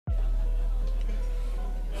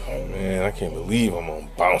Man, I can't believe I'm on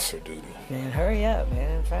bouncer duty. Man, hurry up,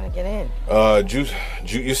 man. I'm trying to get in.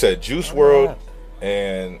 You said Juice WRLD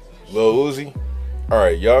and Lil Uzi. All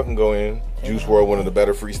right, y'all can go in. Juice WRLD, one of the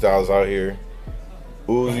better freestyles out here.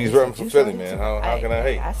 Uzi's repping for Philly, man. How can I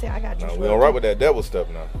hate? I say I got Juice WRLD. We don't rock with that devil stuff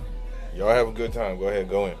now. Y'all have a good time. Go ahead,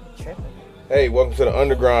 go in. Tripping. Hey, welcome to the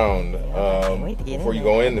Underground. Before you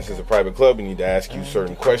go in, this is a private club. We need to ask you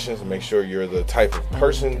certain questions and make sure you're the type of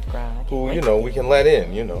person who, we can let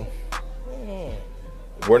in, Yeah.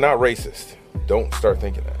 We're not racist. Don't start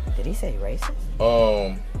thinking that. Did he say racist?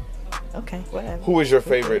 Okay, whatever. Who is your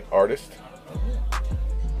favorite artist?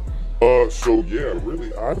 I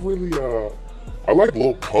like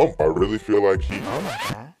Lil Pump. I really feel like he... Oh my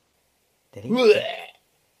God. Did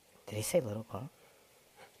he say Lil Pump?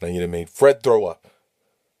 Now you done made Fred throw up.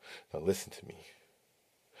 Now listen to me.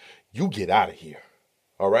 You get out of here.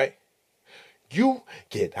 All right? You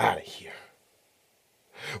get out of here.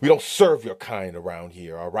 We don't serve your kind around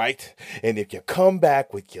here, all right? And if you come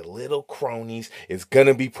back with your little cronies, it's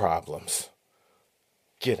gonna be problems.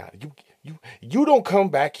 Get out. You don't come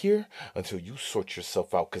back here until you sort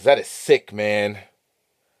yourself out, because that is sick, man.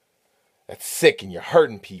 That's sick, and you're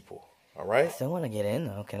hurting people, all right? I still want to get in,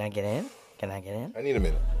 though. Can I get in? I need a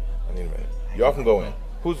minute. Y'all can go in.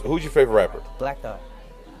 Who's your favorite rapper? Black Thought.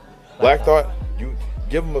 Black Thought? You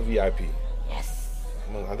give him a VIP. Yes.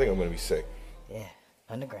 I think I'm gonna be sick. Yeah.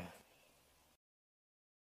 Underground.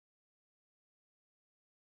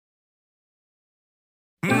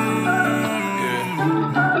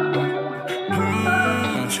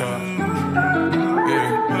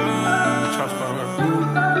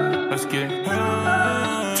 Let's get it.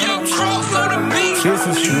 This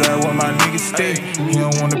is true, like where my niggas stay. He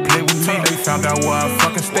don't wanna play with me. They found out where I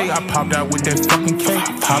fucking stay. I popped out with that fucking cake.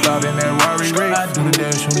 Popped out in that Rari Ray. I do the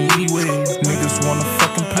dash on the E-way. Niggas wanna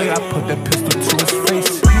fucking play. I put that pistol to his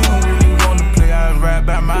face. He don't really wanna play. I ride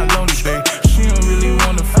by my lonely babe. She don't really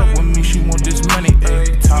wanna fuck with me. She want this money,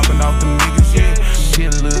 ayy. Talking off the niggas, yeah. She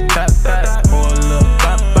a little dot or a little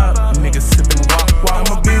bop bop. Niggas sippin' walk. I'm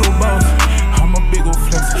a big ol' boss. I'm a big ol'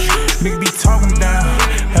 flex. Nigga be talking down.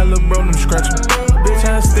 Hella bro, them scratchin'. Bitch,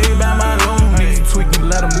 I stay by my own. Niggas tweaking,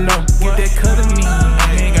 let them know. Get that cut of me. I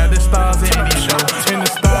ain't got the stars in any show. In the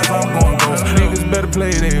stars, I'm gon' go. Niggas better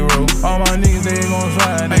play their role. All my niggas, they gon'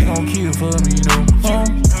 slide. They gon' kill for me, though.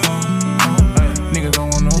 Niggas don't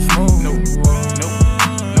want no smoke.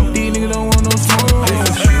 These niggas don't want no smoke. This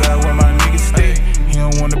is shit out where my niggas stay. He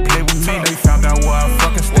don't wanna play with me. They found out where I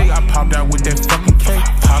fucking stay. I popped out with that fucking cake.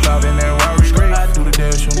 Popped out in that Rari Ray. I do the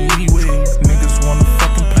dash on the E-way. Niggas wanna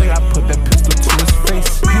fucking play. I put that pistol to his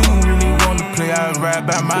face. He don't really wanna play. I ride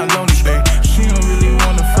by my lonely babe. She don't really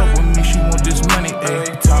wanna fuck with me. She want this money,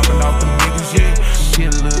 ayy. Talking off the niggas, yeah. She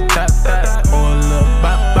a little dot or a little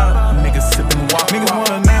bop bop. Niggas sippin' walk. Niggas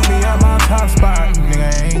wanna knock me out my top spot. Nigga,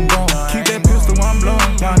 I ain't gon' keep that pistol, I'm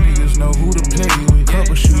blowing. Y'all niggas know who to play with.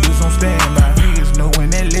 Couple shooters on standby. Niggas know when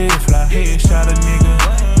that leg fly. Headshot a nigga.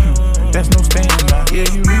 That's no standby. Yeah,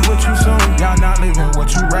 you read what you sow. Y'all not living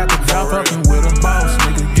what you rapping. Y'all fucking with a boss,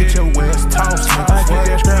 nigga. Get your ass tossed, nigga. I get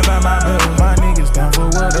that strap by my belt. My niggas down for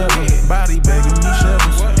whatever. Body bagging me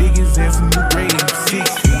shovels. Dig his ass in the grave. 6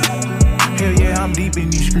 feet. Hell yeah, I'm deep in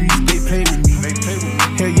these streets. They play with me.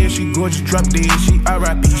 Hell yeah, she gorgeous. Drop dead. She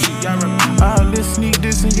R.I.P. All this sneak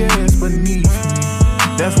this and yeah, it's beneath me.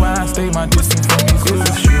 That's why I stay my distance from these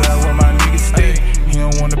bitches. Shit out where my niggas stay. He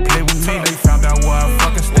don't wanna play with me. They found out where I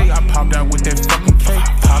fucking stay. I popped out with that fucking cake.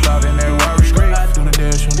 Popped out in that Rari Ray. I do the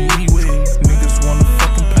dash on the E-way. Niggas wanna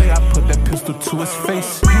fucking play. I put that pistol to his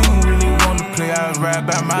face. He don't really wanna play. I ride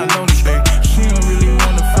by my lonely babe. She don't really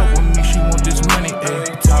wanna fuck with me. She want this money,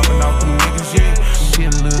 ayy. Talking off the niggas, yeah. She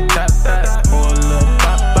a little dot or a little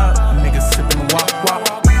bop bop. Niggas sippin' walk.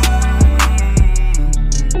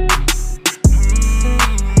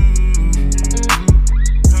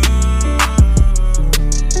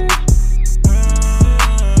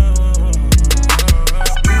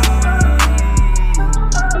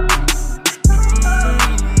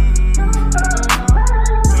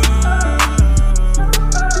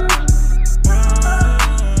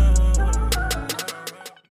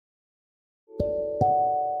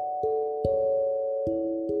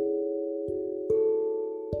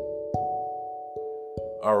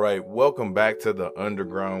 All right, welcome back to the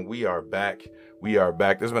Underground. We are back.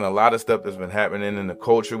 There's been a lot of stuff that's been happening in the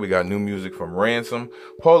culture. We got new music from Ransom,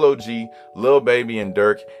 Polo G, Lil Baby and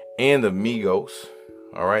Durk, and the Migos.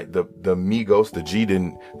 All right, the Migos. The G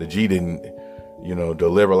didn't,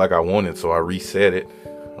 deliver like I wanted, so I reset it.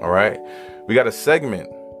 All right, we got a segment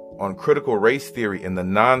on critical race theory and the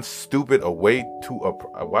non-stupid way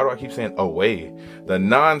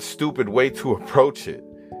to approach it.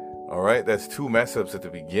 All right, that's 2 mess ups at the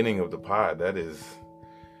beginning of the pod. That is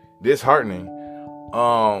disheartening.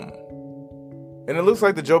 And it looks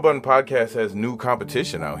like the Joe Budden podcast has new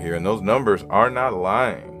competition out here, and those numbers are not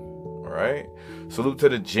lying. All right. Salute to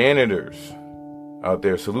the janitors out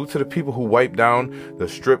there. Salute to the people who wipe down the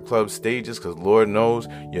strip club stages, because Lord knows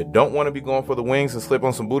you don't want to be going for the wings and slip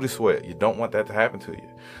on some booty sweat. You don't want that to happen to you.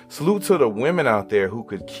 Salute to the women out there who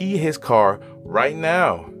could key his car right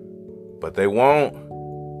now, but they won't.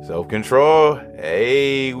 Self-control.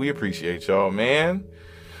 Hey, we appreciate y'all, man.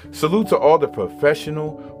 Salute to all the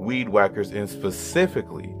professional weed whackers, and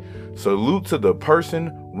specifically salute to the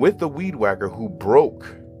person with the weed whacker who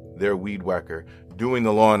broke their weed whacker doing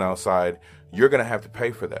the lawn outside. You're going to have to pay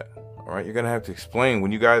for that. All right. You're going to have to explain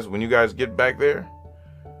when you guys get back there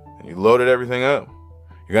and you loaded everything up,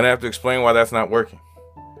 you're going to have to explain why that's not working.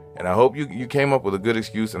 And I hope you came up with a good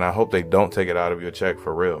excuse, and I hope they don't take it out of your check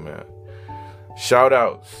for real, man. Shout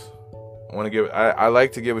outs. I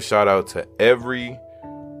like to give a shout out to every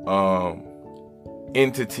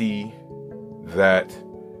entity that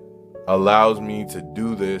allows me to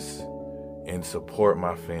do this and support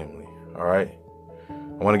my family. All right.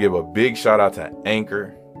 I want to give a big shout out to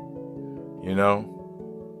Anchor.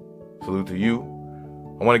 Salute to you.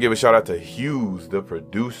 I want to give a shout out to Hughes, the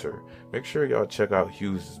producer. Make sure y'all check out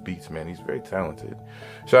Hughes' beats, man. He's very talented.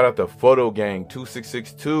 Shout out to Photo Gang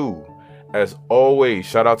 2662. As always,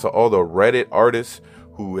 shout out to all the Reddit artists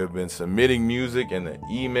who have been submitting music in the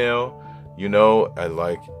email.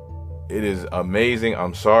 It is amazing.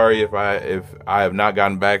 I'm sorry if I have not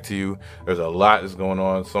gotten back to you. There's a lot that's going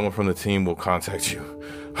on. Someone from the team will contact you.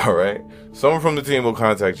 All right. Someone from the team will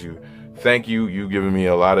contact you. Thank you. You've given me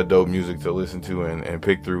a lot of dope music to listen to and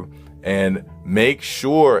pick through. And make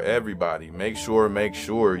sure, everybody, make sure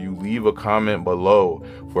you leave a comment below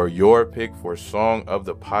for your pick for Song of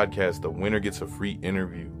the Podcast. The winner gets a free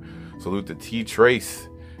interview. Salute to T Trace.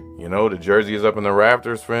 The jersey is up in the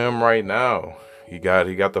rafters for him right now. He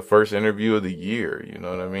got the first interview of the year. You know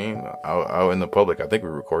what I mean? Out in the public. I think we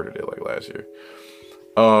recorded it like last year.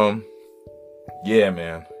 Yeah,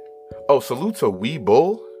 man. Oh, salute to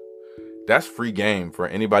Webull. That's free game for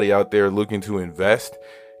anybody out there looking to invest.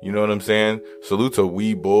 You know what I'm saying? Salute to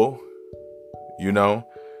Webull.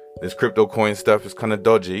 This crypto coin stuff is kind of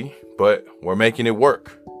dodgy, but we're making it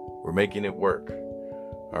work. All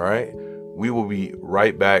right. We will be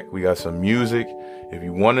right back. We got some music. If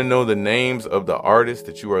you want to know the names of the artists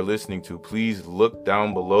that you are listening to, please look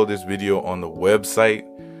down below this video on the website,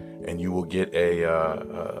 and you will get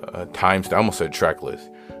a timestamp. I almost said track list.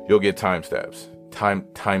 You'll get timestamps.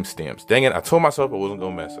 Timestamps. Dang it! I told myself I wasn't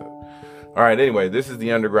gonna mess up. All right. Anyway, this is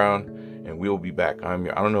the Underground, and we will be back. I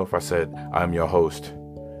don't know if I said I'm your host,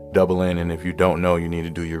 Double N, and if you don't know, you need to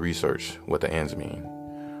do your research what the N's mean.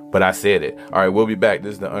 But I said it. All right, we'll be back.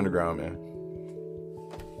 This is the Underground, man.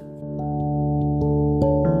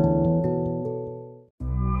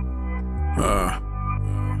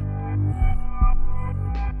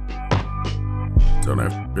 Turn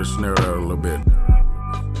that snare out a little bit.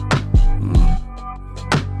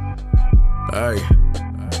 Hey,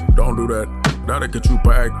 don't do that. That'll get you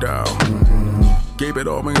backed out. Keep it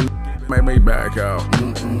on me and make me back out.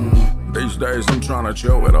 These days I'm trying to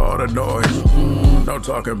chill with all the noise. No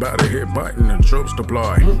talking about it, hit button and troops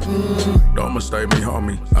deploy. Don't mistake me,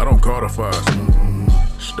 homie, I don't call the fuss.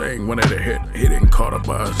 Staying when it hit, he didn't call the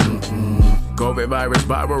bus. COVID virus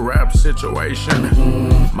viral rap situation.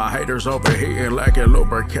 My haters overheating like a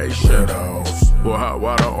lubrication. Pour hot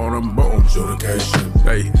water on them, boom.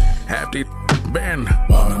 They half these been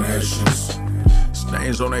abominations.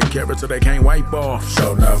 Stains on their character they can't wipe off.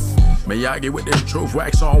 Show enough. Miyagi with this truth,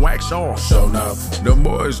 wax on, wax off. Show enough. The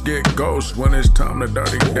boys get ghosts when it's time to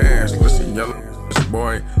dirty dance. Listen, yellow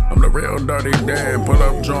boy, I'm the real dirty Dan. Pull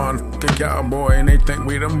up John, fucking cowboy, and they think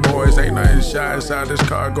we them boys. Ain't nothing shy inside this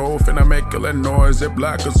cargo, finna make a little noise. It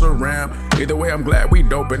block us around. Either way, I'm glad we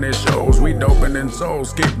doping in shows. We doping in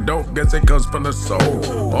souls. Kick dope, guess it comes from the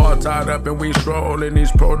soul. All tied up and we strolling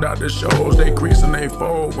these pro doctor shows. They crease and they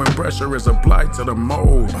fold when pressure is applied to the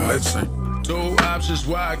mold. Listen. 2 options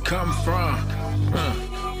where I come from.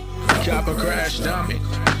 Copper crash dummy.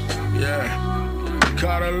 Yeah.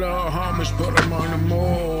 Caught a little homies, put them on the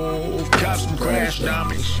move. Cop some crash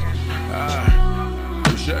dummies.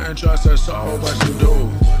 You shouldn't trust us all, but you do.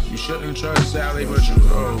 You shouldn't trust Sally, but you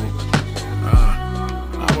do.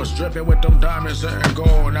 I was dripping with them diamonds and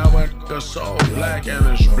gold. Now the soul black and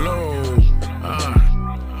it's blue.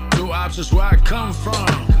 2 options where I come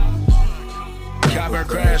from. Copper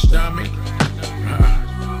crash dummy.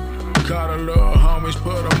 Caught a little homies,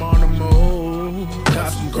 put them on the move.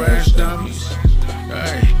 Cop some crash dummies.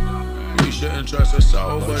 Hey, you shouldn't shouldn't trust a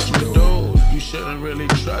soul, but you do. You shouldn't really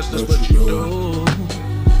trust us, but you do.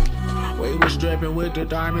 We was dripping with the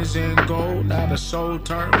diamonds and gold. Now the soul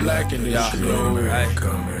turned black and it's blue.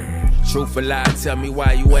 Truthful lie, tell me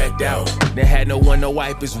why you act out. They had no one to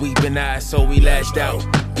wipe his weeping eyes, so we lashed out.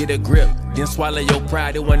 Get a grip, then swallow your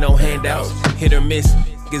pride, there wasn't no handouts. Hit or miss,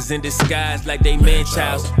 niggas in disguise like they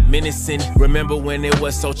man-childs. Menacing, remember when it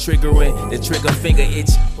was so triggering. The trigger finger itch,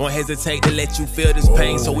 won't hesitate to let you feel this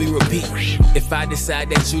pain, so we repeat. If I decide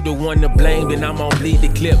that you the one to blame, then I'm gon' bleed the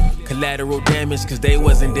clip. Collateral damage, cause they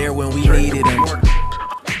wasn't there when we needed them.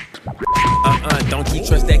 Don't you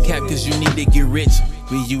trust that cap cause you need to get rich.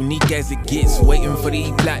 We unique as it gets, waiting for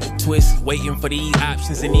these plot to twist, waiting for these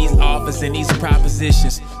options and these offers and these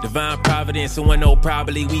propositions. Divine providence and when no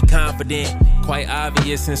probably we confident. Quite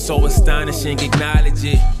obvious and so astonishing, acknowledge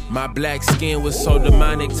it. My black skin was so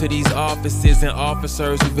demonic to these officers and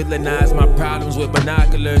officers who villainized my problems with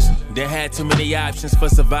binoculars. They had too many options for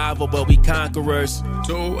survival, but we conquerors.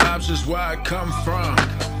 Two options where I come from.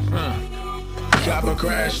 Copper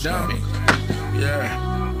crash dummy. Yeah.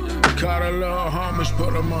 Caught a little homies,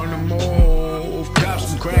 put them on the move. Cops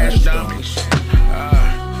some crash dummies.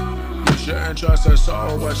 You shouldn't trust a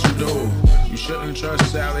soul, but you do. You shouldn't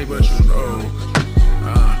trust Sally, but you know.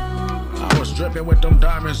 I was dripping with them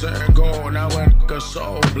diamonds and gold. Now a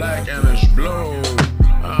soul black and it's blue.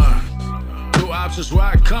 Two options where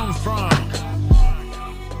I come from.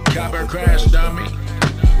 Copper crash dummy.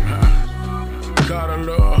 Caught a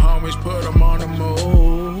little homies, put them on the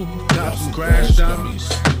move. Cops some crash dummies.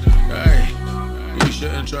 Hey, you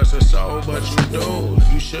shouldn't trust a soul, but you do.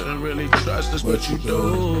 You shouldn't really trust us, but you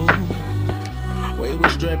do. We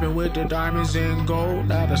was dripping with the diamonds and gold.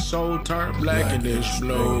 Now the soul turned black and it's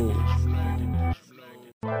blue.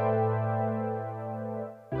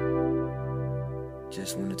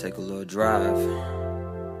 Just wanna take a little drive,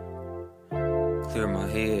 clear my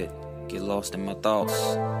head, get lost in my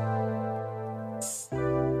thoughts.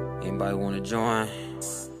 Anybody wanna join?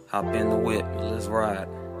 Hop in the whip, let's ride.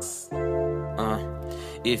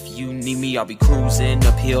 If you need me, I'll be cruising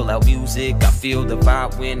uphill, loud music. I feel the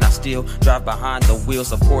vibe when I still drive behind the wheel.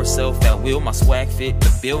 Support self at will, my swag fit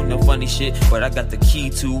the bill. No funny shit, but I got the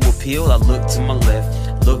key to appeal. I look to my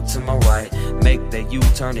left, look to my right, make that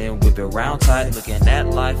U-turn and whip it round tight. Looking at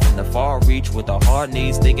life in the far reach with the hard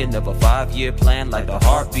knees, thinking of a 5-year plan like the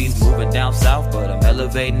heartbeats. Moving down south, but I'm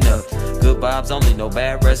elevating up. Good vibes only, no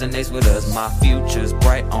bad resonates with us. My future's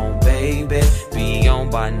bright on, baby. Be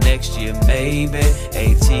on by next year, maybe.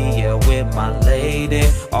 ATL with my lady.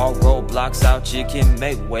 All roadblocks out, you can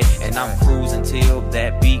make way. And I'm cruising till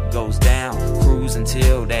that beat goes down. Cruising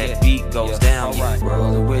till that beat goes down.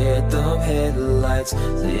 Rolling with them headlights,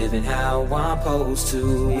 living how I'm supposed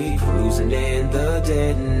to. We cruising in the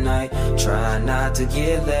dead of night. Try not to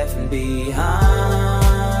get left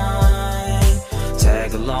behind.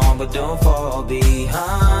 Tag along, but don't fall behind.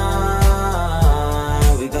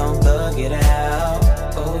 We gon' thug it out.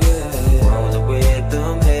 Oh yeah. Rolling with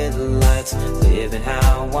them headlights, living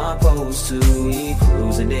how I'm supposed to. We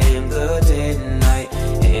cruising in the dead of night.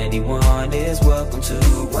 Anyone is welcome to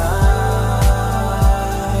ride.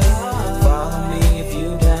 Follow me if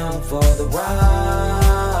you down for the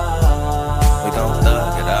ride. We gon'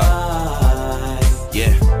 thug it out.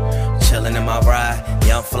 Yeah, chillin' in my ride.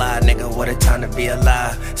 Young fly nigga, what a time to be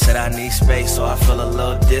alive. Said I need space, so I feel a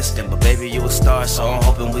little distant. But baby, you a star, so I'm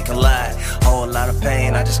hoping we collide. Whole lot of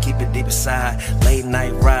pain, I just keep it deep inside. Late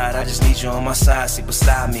night ride, I just need you on my side. Sit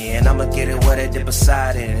beside me, and I'ma get it wetter than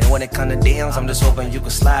beside it. And when it come to DMs, I'm just hoping you can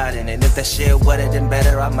slide in. And if that shit wetter than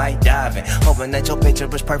better, I might dive in. Hoping that your picture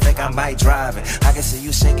is perfect, I might drive it. I can see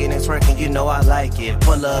you shaking and twerking, you know I like it.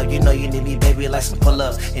 Pull up, you know you need me, baby, like some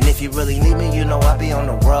pull-ups. And if you really need me, you know I be on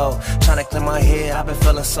the road. Tryna clear my head, I've been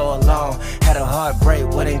feeling so alone. Had a heartbreak,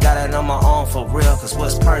 wouldn't got it on my own for real. Cause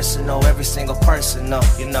what's personal, every single person know,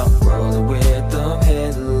 you know. Rolling with them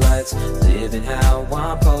headlights, living how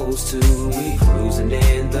I'm supposed to. We cruising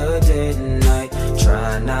in the dead of night.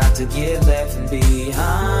 Try not to get left behind.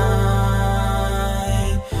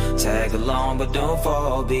 Tag along, but don't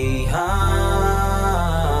fall behind.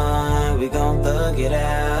 We gon' thug it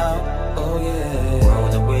out. Oh yeah.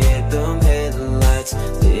 Rolling with them headlights,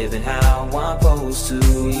 living how I'm supposed to.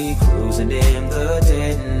 We cruising in the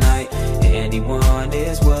dead of night. Anyone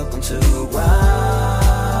is welcome to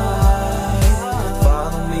ride.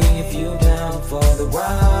 Follow me if you down for the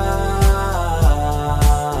ride.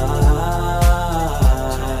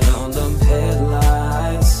 Turn on them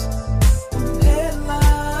headlights.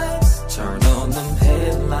 Headlights. Turn on them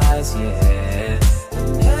headlights, yeah.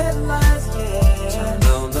 Headlights, yeah. Turn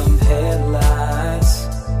on them headlights.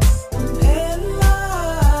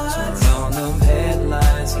 Headlights. Turn on them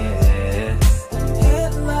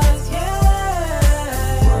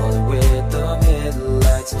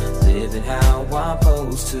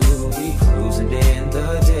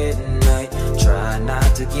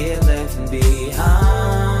get left behind.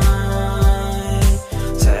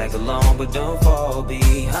 Tag along, but don't fall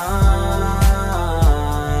behind.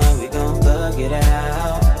 We gon' thug it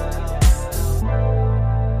out.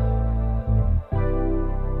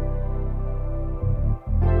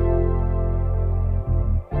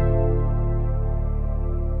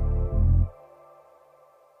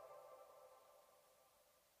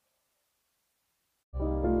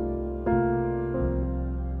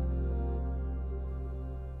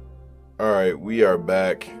 All right, we are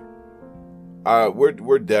back.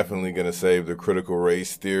 We're definitely gonna save the critical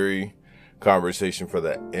race theory conversation for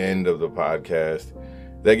the end of the podcast.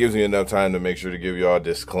 That gives me enough time to make sure to give y'all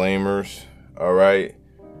disclaimers. All right,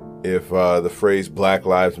 if the phrase Black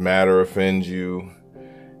Lives Matter offends you,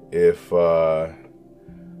 if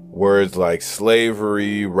words like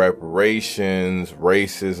slavery, reparations,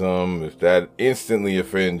 racism, if that instantly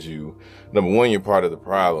offends you, number one, you're part of the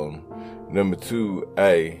problem. Number two,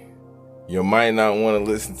 hey, you might not want to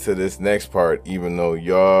listen to this next part, even though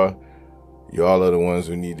y'all are the ones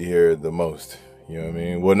who need to hear it the most. You know what I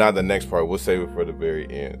mean? Well, not the next part. We'll save it for the very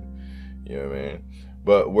end. You know what I mean?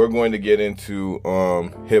 But we're going to get into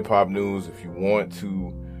hip hop news. If you want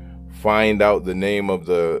to find out the name of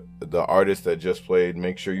the artist that just played,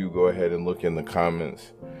 make sure you go ahead and look in the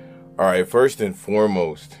comments. All right, first and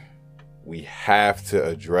foremost, we have to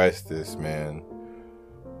address this, man.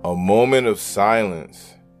 A moment of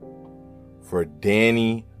silence for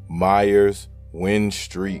Danny Myers' win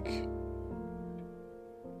streak.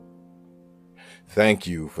 Thank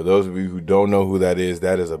you. For those of you who don't know who that is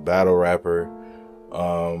a battle rapper.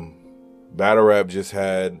 Battle rap just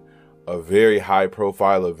had a very high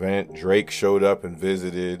profile event. Drake showed up and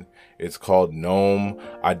visited. It's called Gnome.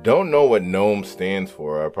 I don't know what Gnome stands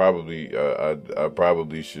for. I probably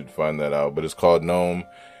should find that out, but it's called Gnome.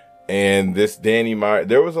 And this Danny Myers,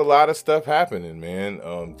 there was a lot of stuff happening, man.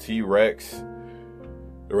 T-Rex,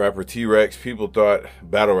 the rapper T-Rex, people thought,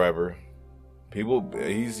 battle rapper,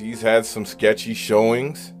 he's had some sketchy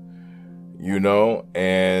showings, you know,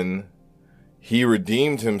 and he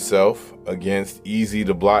redeemed himself against Easy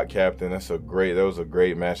the Block Captain. That was a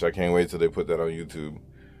great match. I can't wait till they put that on YouTube.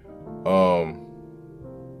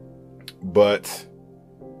 But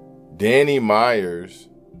Danny Myers,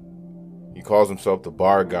 he calls himself the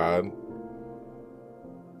Bar God.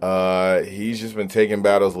 He's just been taking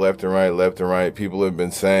battles left and right. People have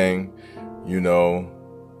been saying, you know,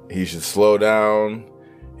 he should slow down.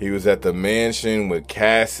 He was at the mansion with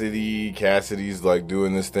Cassidy. Cassidy's like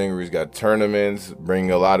doing this thing where he's got tournaments, bringing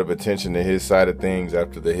a lot of attention to his side of things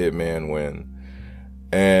after the Hitman win.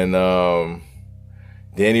 And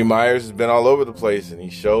Danny Myers has been all over the place, and he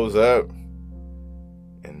shows up.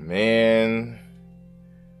 And man,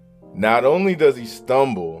 not only does he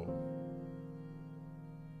stumble,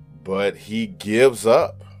 but he gives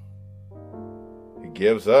up. He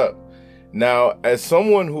gives up. Now, as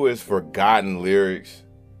someone who has forgotten lyrics,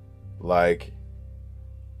 like,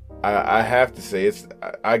 I have to say,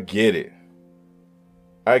 I get it.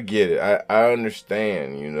 I get it. I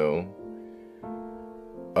understand, you know.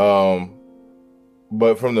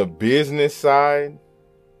 But from the business side,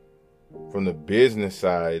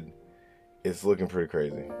 it's looking pretty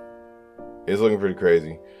crazy.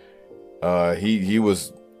 He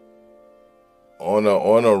was on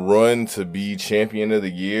a run to be champion of the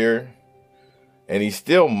year, and he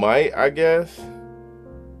still might, I guess.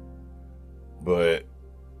 But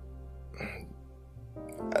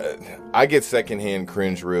I get secondhand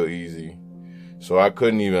cringe real easy, so I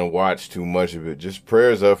couldn't even watch too much of it. Just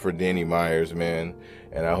prayers up for Danny Myers, man,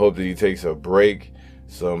 and I hope that he takes a break,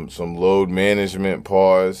 some load management,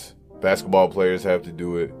 pause. Basketball players have to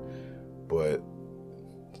do it, but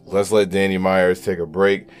let's let Danny Myers take a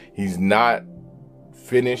break. He's not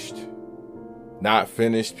finished.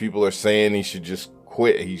 People are saying he should just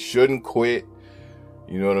quit. He shouldn't quit.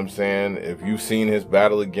 You know what I'm saying? If you've seen his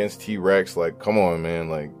battle against T-Rex, like, come on, man.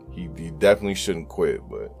 Like, he definitely shouldn't quit,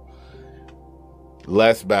 but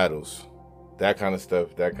less battles. That kind of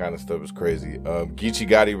stuff is crazy. Geechee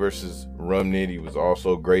Gotti versus Rum Nitty was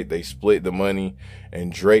also great. They split the money,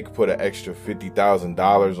 and Drake put an extra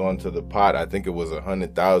 $50,000 onto the pot. I think it was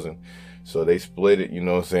 $100,000. So they split it, you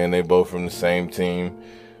know what I'm saying? They both from the same team.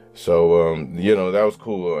 So, you know, that was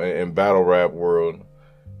cool in battle rap world.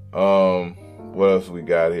 What else we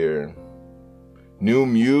got here? New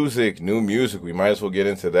music. We might as well get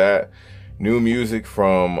into that. New music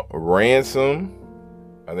from Ransom.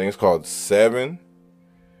 I think it's called 7.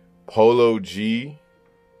 Polo G,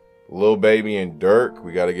 Lil Baby and Dirk.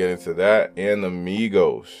 We got to get into that. And the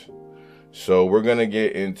Migos. So we're going to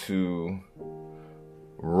get into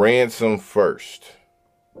Ransom first.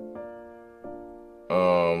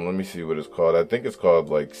 Let me see what it's called. I think it's called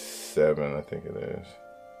like 7. I think it is.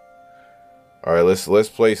 All right, let's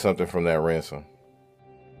play something from that Ransom.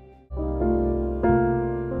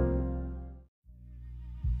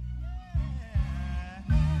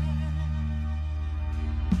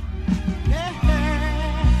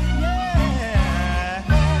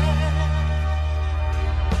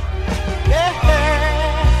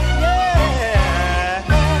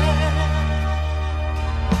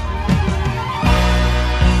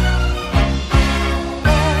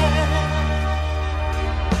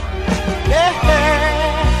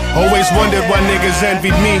 Always wondered why niggas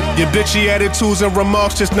envied me. Your bitchy attitudes and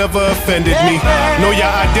remarks just never offended me. Know your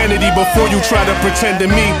identity before you try to pretend to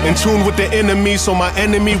me. In tune with the enemy, so my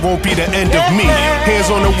enemy won't be the end of me. Hands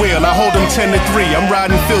on the wheel, I hold them 10-3. I'm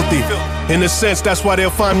riding filthy. In a sense, that's why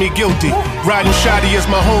they'll find me guilty. Riding shoddy as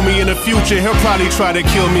my homie. In the future, he'll probably try to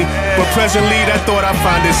kill me. But presently, that thought I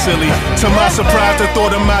find it silly. To my surprise, the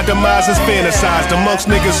thought of my demise is fantasized amongst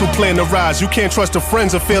niggas who plan to rise. You can't trust the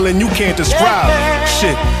friends, a feeling you can't describe.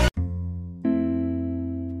 Shit.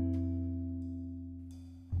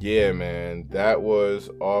 Yeah, man, that was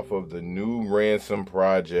off of the new Ransom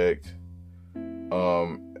project.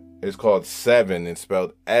 It's called 7. It's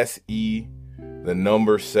spelled SE, the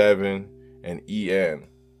number 7, and EN.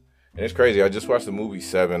 And it's crazy. I just watched the movie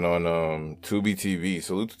 7 on Tubi TV.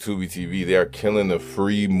 Salute to Tubi TV. They are killing the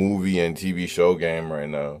free movie and TV show game right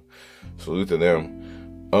now. Salute to them.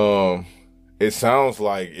 It sounds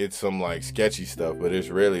like it's some like sketchy stuff, but it's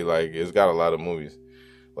really like it's got a lot of movies.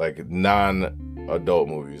 Like non-adult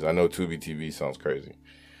movies. I know Tubi TV sounds crazy.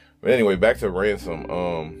 But anyway, back to Ransom.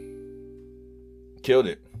 Killed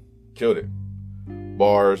it.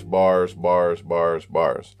 Bars.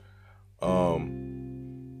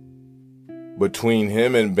 Between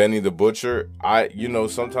him and Benny the Butcher,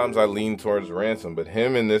 sometimes I lean towards Ransom, but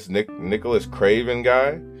him and this Nicholas Craven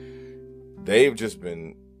guy, they've just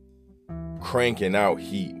been cranking out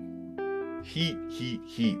heat. Heat.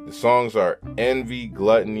 The songs are envy,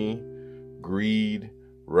 gluttony, greed,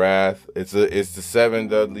 wrath. It's the 7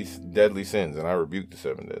 deadly sins, and I rebuke the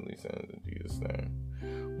 7 deadly sins in Jesus'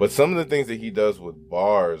 name. But some of the things that he does with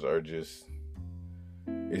bars are just,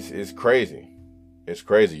 it's crazy. It's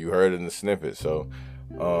crazy. You heard it in the snippet. So,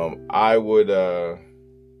 I would.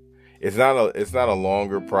 It's not a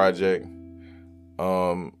longer project.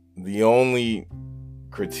 The only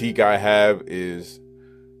critique I have is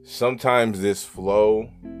sometimes this flow.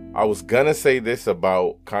 I was gonna say this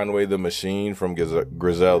about Conway the Machine from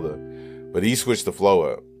Griselda, but he switched the flow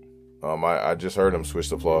up. I just heard him switch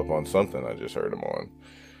the flow up on something. I just heard him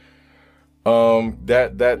on.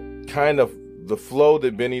 That kind of the flow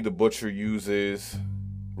that Benny the Butcher uses,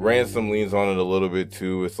 Ransom leans on it a little bit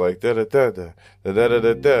too. It's like da da da da da da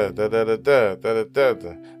da da da da da da da da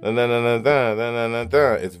da da da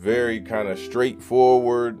da. It's very kind of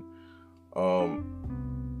straightforward.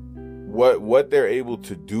 What they're able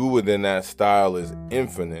to do within that style is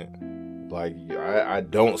infinite. Like I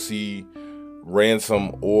don't see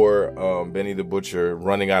Ransom or Benny the Butcher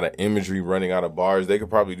running out of imagery, running out of bars. They could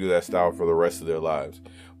probably do that style for the rest of their lives.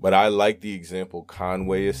 But I like the example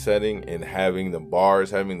Conway is setting and having the bars,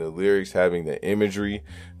 having the lyrics, having the imagery,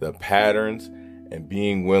 the patterns, and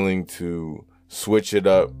being willing to switch it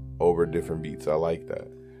up over different beats. I like that.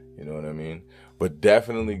 You know what I mean? But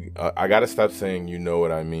definitely, I got to stop saying, you know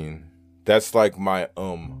what I mean. That's like my, you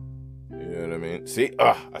know what I mean? See,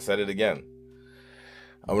 I said it again.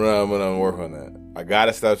 I'm gonna work on that. I got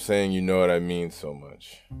to stop saying, you know what I mean so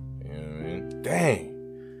much. You know what I mean? Dang.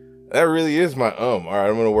 That really is my, All right,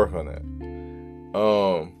 I'm gonna work on that.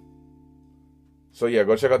 So yeah,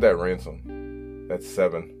 go check out that Ransom. That's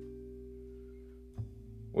 7.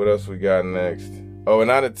 What else we got next? Oh,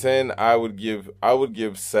 and out of 10, I would give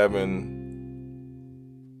 7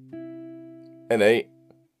 an 8.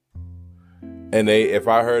 An 8. If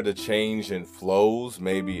I heard a change in flows,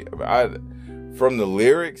 maybe from the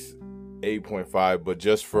lyrics, 8.5, but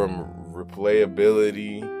just from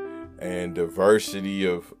replayability and diversity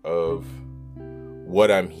of what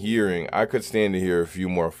I'm hearing, I could stand to hear a few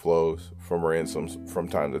more flows from Ransom from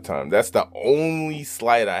time to time. That's the only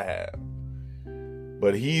slight I have.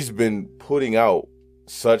 But he's been putting out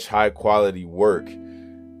such high quality work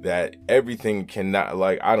that everything cannot,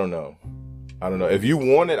 like, I don't know. If you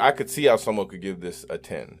want it, I could see how someone could give this a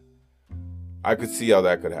 10. I could see how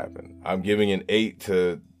that could happen. I'm giving an 8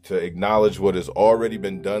 to acknowledge what has already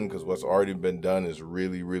been done, because what's already been done is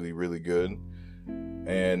really, really, really good.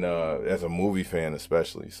 And as a movie fan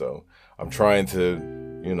especially. So I'm trying to,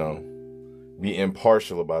 be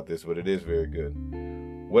impartial about this, but it is very good.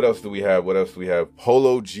 What else do we have?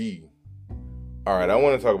 Polo G. All right, I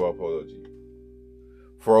want to talk about Polo G.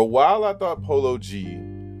 For a while, I thought Polo G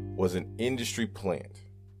was an industry plant.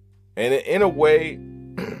 And in a way,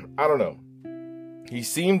 I don't know. He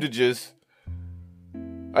seemed to just,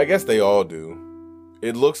 I guess they all do.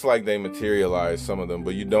 It looks like they materialize, some of them,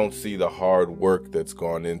 but you don't see the hard work that's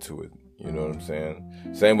gone into it. You know what I'm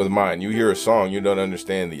saying? Same with mine. You hear a song, you don't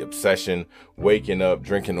understand the obsession, waking up,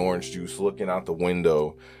 drinking orange juice, looking out the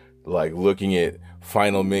window, like looking at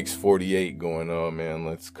Final Mix 48 going, oh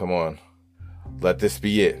man, come on. Let this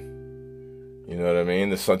be it. You know what I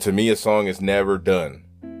mean? To me, a song is never done.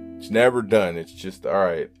 It's never done. It's just, all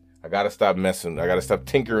right, I got to stop messing. I got to stop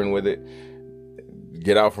tinkering with it.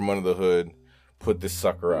 Get out from under the hood. Put this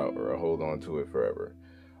sucker out, or I'll hold on to it forever.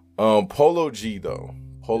 Polo G, though.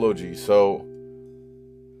 Polo G. So,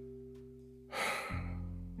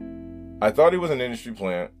 I thought he was an industry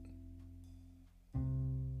plant.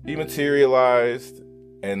 He materialized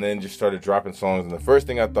and then just started dropping songs. And the first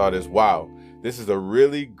thing I thought is, wow, this is a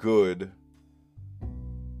really good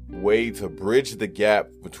way to bridge the gap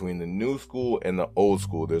between the new school and the old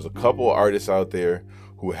school. There's a couple artists out there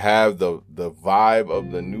who have the vibe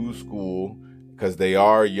of the new school because they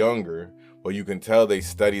are younger, but you can tell they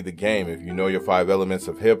study the game. If you know your 5 elements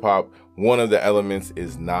of hip hop, one of the elements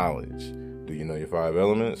is knowledge. Do you know your 5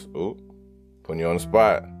 elements? Oh, putting you on the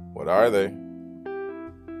spot. What are they?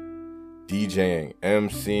 DJing,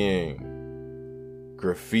 MCing,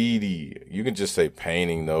 graffiti. You can just say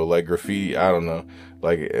painting though, like graffiti. I don't know.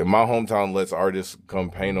 Like in my hometown, lets artists come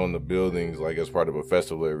paint on the buildings, like as part of a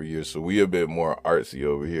festival every year. So we a bit more artsy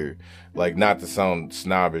over here. Like not to sound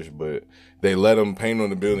snobbish, but they let them paint on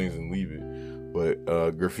the buildings and leave it. But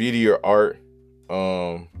graffiti or art,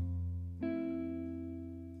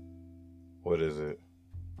 what is it?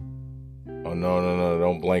 Oh no!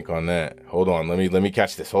 Don't blank on that. Hold on. Let me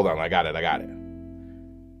catch this. Hold on. I got it.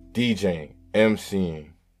 DJing, MCing,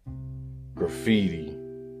 graffiti,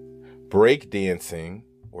 breakdancing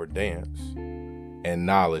or dance, and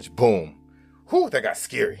knowledge. Boom. Whew, that got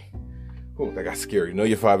scary. Know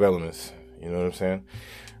your 5 elements. You know what I'm saying?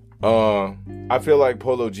 I feel like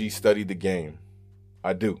Polo G studied the game.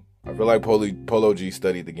 I do. I feel like Polo G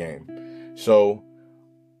studied the game. So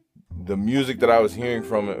the music that I was hearing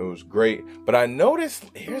from it was great. But I noticed,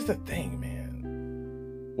 here's the thing,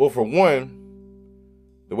 man. Well, for one,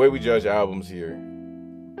 the way we judge albums here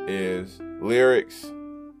is lyrics.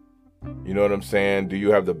 You know what I'm saying? Do you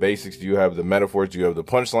have the basics? Do you have the metaphors? Do you have the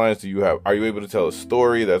punchlines? Are you able to tell a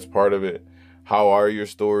story? That's part of it. How are your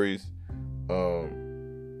stories?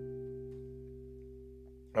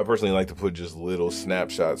 I personally like to put just little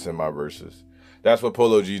snapshots in my verses. That's what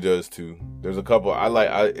Polo G does too. There's a couple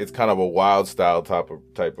it's kind of a wild style type of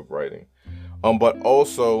writing. But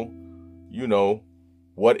also, you know,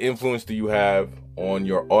 what influence do you have on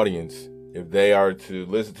your audience? If they are to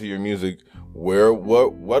listen to your music, what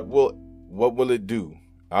will it do?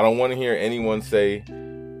 I don't want to hear anyone say,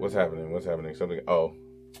 what's happening?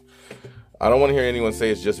 I don't want to hear anyone say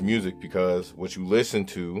it's just music, because what you listen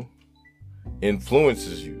to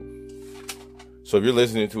influences you. So if you're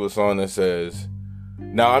listening to a song that says,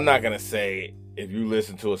 now I'm not going to say if you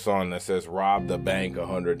listen to a song that says rob the bank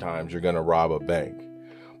 100 times, you're going to rob a bank.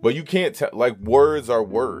 But you can't tell, like, words are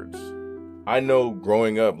words. I know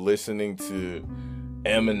growing up listening to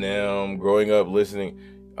Eminem,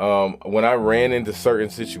 when I ran into certain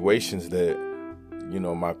situations that, you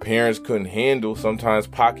know, my parents couldn't handle, sometimes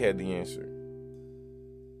Pac had the answer.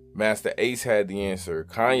 Master Ace had the answer.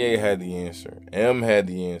 Kanye had the answer. M had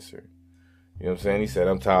the answer. You know what I'm saying? He said,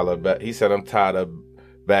 I'm tired of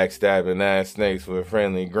backstabbing ass snakes with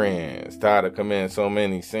friendly grins. Tired of committing so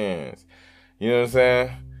many sins. You know what I'm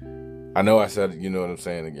saying? I know I said, you know what I'm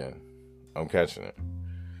saying again. I'm catching it.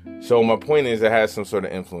 So my point is, it has some sort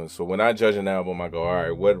of influence. So when I judge an album, I go, all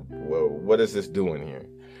right, what is this doing here?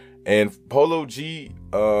 And Polo G,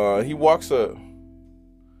 he walks a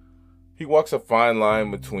fine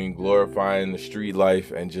line between glorifying the street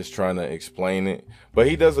life and just trying to explain it. But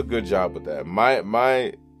he does a good job with that.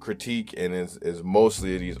 My critique, and is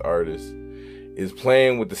mostly of these artists, is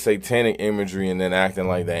playing with the satanic imagery and then acting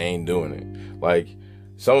like they ain't doing it. Like,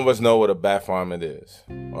 some of us know what a Baphomet is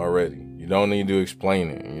already. You don't need to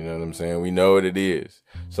explain it. You know what I'm saying? We know what it is.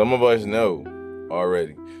 Some of us know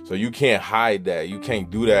already. So you can't hide that. You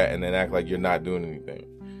can't do that and then act like you're not doing anything.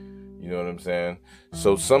 You know what I'm saying?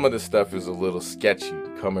 So some of the stuff is a little sketchy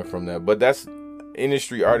coming from that. But that's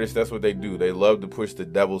industry artists. That's what they do. They love to push the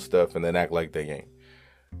devil stuff and then act like they ain't.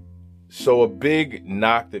 So a big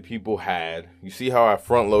knock that people had. You see how I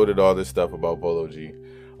front loaded all this stuff about Polo G?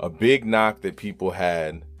 A big knock that people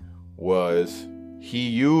had was he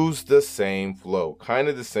used the same flow. Kind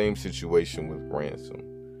of the same situation with Ransom.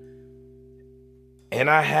 And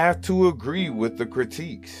I have to agree with the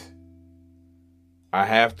critiques. I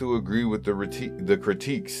have to agree with the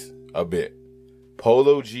critiques a bit.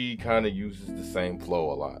 Polo G kind of uses the same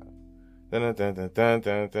flow a lot. You know what I'm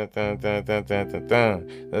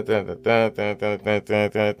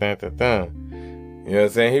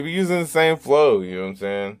saying? He be using the same flow, you know what I'm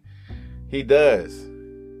saying? He does.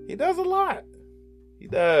 He does a lot. He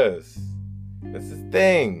does. That's his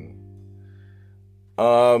thing.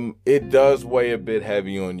 It does weigh a bit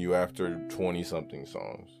heavy on you after 20-something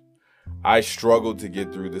songs. I struggled to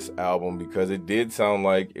get through this album because it did sound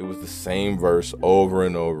like it was the same verse over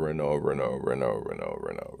and over and over and over and over and over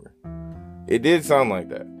and over. It did sound like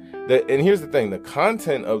that. And here's the thing, the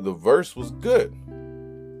content of the verse was good.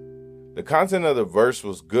 The content of the verse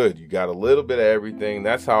was good. You got a little bit of everything.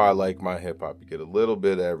 That's how I like my hip hop. You get a little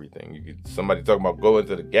bit of everything. You get somebody talking about going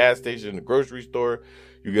to the gas station, the grocery store.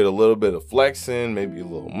 You get a little bit of flexing, maybe a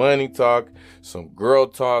little money talk, some girl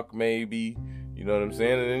talk, maybe. You know what I'm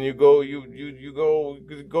saying? And then you go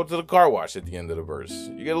to the car wash at the end of the verse.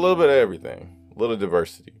 You get a little bit of everything, a little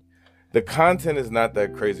diversity. The content is not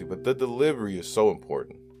that crazy, but the delivery is so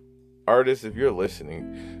important. Artists, if you're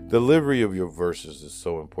listening, delivery of your verses is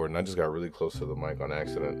so important. I just got really close to the mic on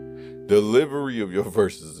accident. Delivery of your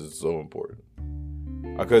verses is so important.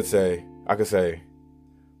 I could say,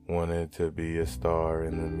 wanted to be a star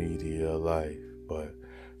in the media life, but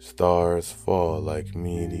stars fall like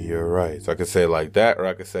meteorites. I could say it like that, or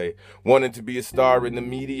I could say, wanted to be a star in the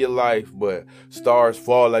media life, but stars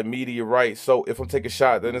fall like meteorites. So if I'm taking a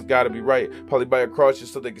shot, then it's got to be right. Probably by a cross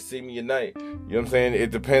just so they can see me at night. You know what I'm saying? It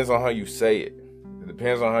depends on how you say it. It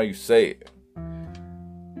depends on how you say it.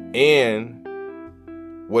 And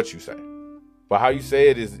what you say. But how you say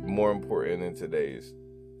it is more important in today's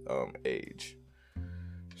age.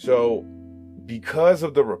 So because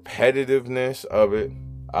of the repetitiveness of it,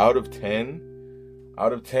 out of 10,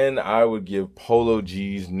 I would give Polo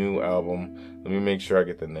G's new album. Let me make sure I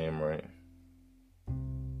get the name right.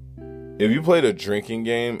 If you played a drinking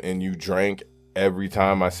game and you drank every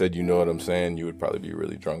time I said you know what I'm saying, you would probably be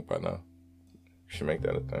really drunk by now. You should make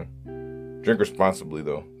that a thing. Drink responsibly,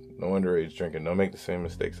 though. No underage drinking. Don't make the same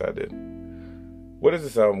mistakes I did. What is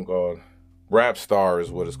this album called? Rap Star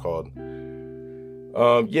is what it's called.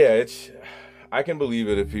 I can believe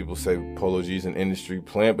it if people say Polo G's an industry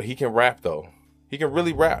plant, but he can rap, though. He can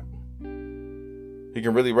really rap.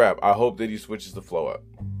 I hope that he switches the flow up.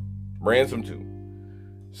 Ransom, too.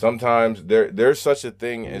 Sometimes there's such a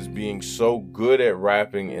thing as being so good at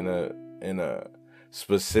rapping in a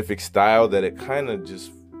specific style that it kind of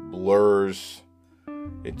just blurs.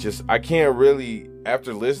 I can't really,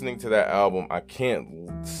 after listening to that album, I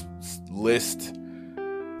can't list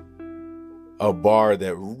a bar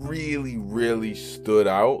that really, really stood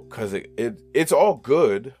out, because it's all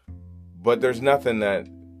good, but there's nothing that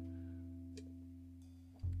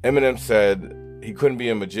Eminem said he couldn't be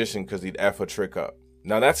a magician because he'd F a trick up.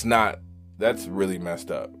 Now that's really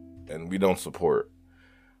messed up, and we don't support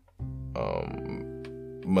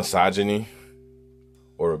misogyny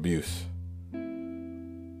or abuse.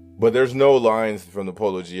 But there's no lines from the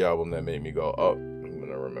Polo G album that made me go, oh, I'm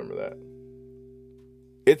gonna remember that.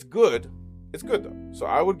 It's good. It's good though. So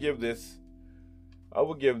I would give this a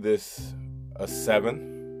 7.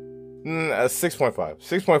 A 6.5.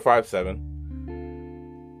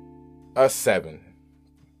 6.57. A 7.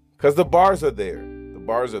 Because the bars are there.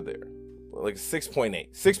 Like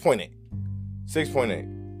 6.8. 6.8.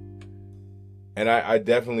 And I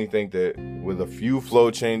definitely think that with a few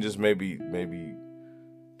flow changes, maybe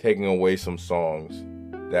taking away some songs,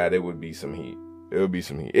 that it would be some heat.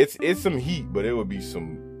 It's some heat, but it would be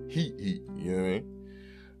some heat, you know what I mean?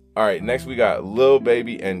 All right, next we got Lil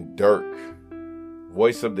Baby and Dirk,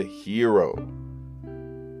 Voice of the Hero.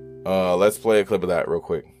 Let's play a clip of that real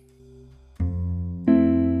quick.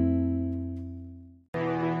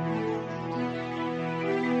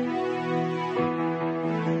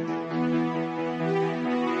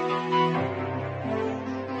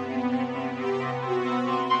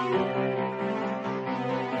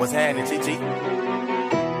 What's happening, GG?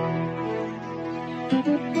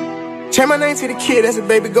 Change my name to the kid, that's a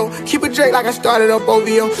baby go. Keep it Drake like I started up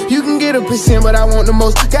OVO. You can get a percent, but I want the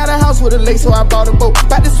most. Got a house with a lake, so I bought a boat.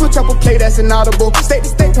 About to switch up a play, that's an audible. State to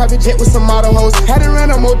state, private jet with some auto hoes. Had to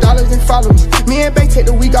run up more dollars than followers. Me and Bay take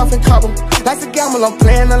the week off in Cabo. Life's a gamble, I'm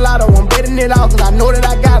playing a lotto. I'm betting it all, cause I know that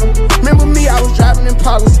I got them. Remember me, I was driving in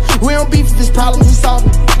Impalas. We don't beef if this problems we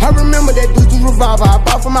solving. I remember that dude's revolver I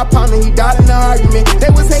bought from my partner, he died in an argument. They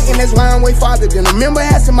was hating, that's why I'm way farther than them. Remember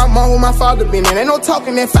asking my mom where my father been, and ain't no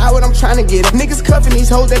talking that fire what I'm trying to get. Niggas cuffing these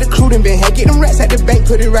hoes that the crew done been had. Get them rats at the bank,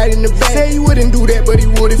 put it right in the bank. Say he wouldn't do that, but he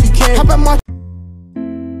would if he can. How about my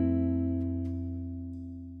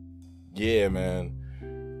Yeah,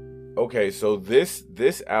 man. Okay, so this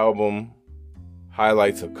album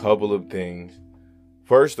highlights a couple of things.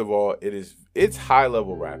 First of all, it's high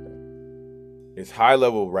level rapping. It's high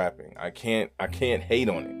level rapping. I can't hate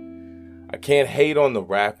on it. I can't hate on the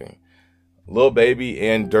rapping. Lil Baby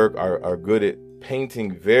and Durk are good at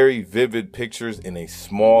painting very vivid pictures in a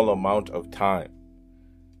small amount of time.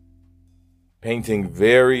 Painting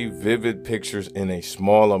very vivid pictures in a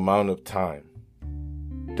small amount of time.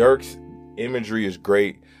 Durk's imagery is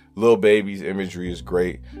great. Lil Baby's imagery is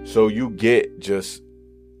great. So you get just,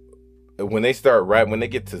 when they start when they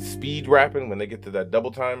get to speed rapping, when they get to that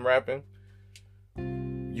double time rapping,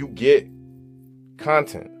 you get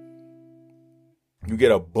content. You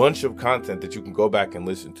get a bunch of content that you can go back and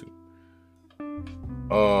listen to.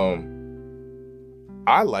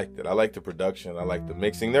 I liked it. I like the production. I like the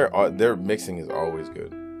mixing. Their mixing is always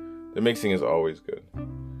good. The mixing is always good.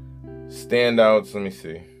 Standouts, let me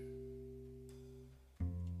see.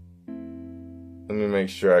 Let me make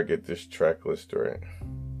sure I get this track list right.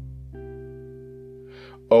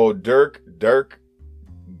 Oh, Durk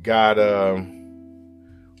got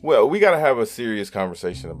well, we gotta have a serious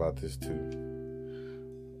conversation about this too.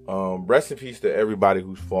 Rest in peace to everybody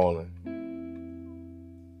who's fallen.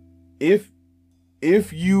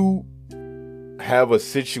 If you have a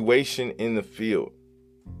situation in the field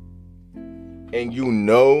and you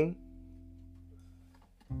know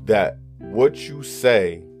that what you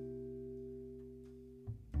say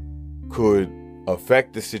could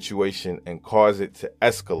affect the situation and cause it to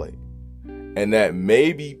escalate, and that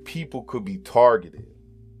maybe people could be targeted,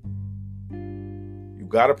 you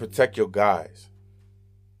got to protect your guys.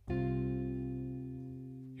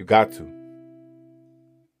 You got to.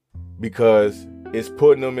 Because it's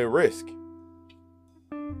putting them at risk.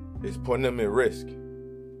 It's putting them at risk.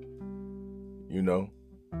 You know?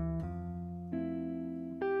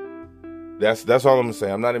 That's all I'm gonna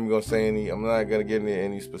say. I'm not even gonna say I'm not gonna get into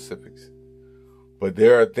any specifics. But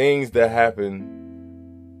there are things that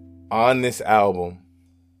happen on this album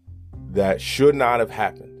that should not have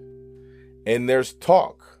happened. And there's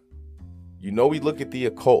talk. You know, we look at the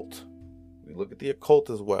occult. We look at the occult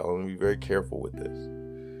as well, and be very careful with this.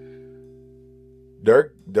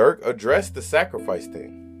 Durk addressed the sacrifice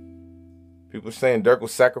thing. People are saying Durk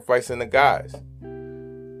was sacrificing the guys.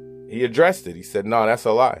 He addressed it. He said, no, that's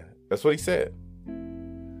a lie. That's what he said.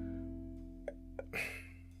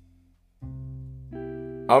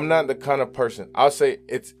 I'm not the kind of person. I'll say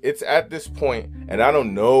it's at this point, and I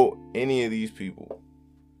don't know any of these people.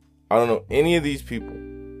 I don't know any of these people.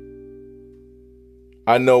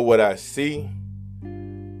 I know what I see,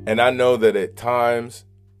 and I know that at times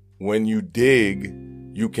when you dig,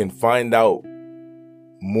 you can find out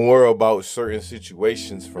more about certain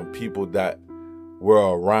situations from people that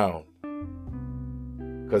were around.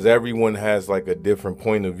 Because everyone has like a different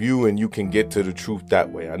point of view, and you can get to the truth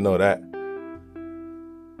that way. I know that,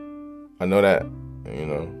 you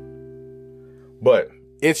know. But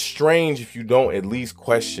it's strange if you don't at least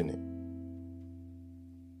question it.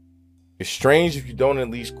 It's strange if you don't at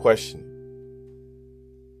least question it.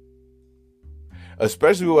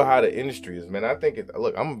 Especially with how the industry is, man. I think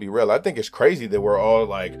look, I'm gonna be real. I think it's crazy that we're all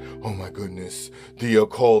like, oh my goodness, the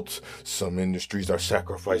occult. Some industries are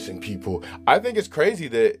sacrificing people. I think it's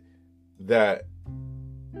crazy that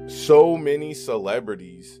so many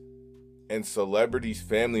celebrities and celebrities'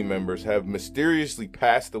 family members have mysteriously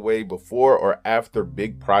passed away before or after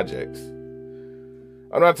big projects.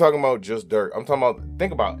 I'm not talking about just Durk. I'm talking about,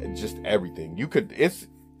 think about just everything.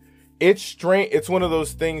 It's strange. It's one of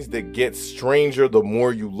those things that gets stranger the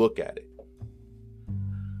more you look at it.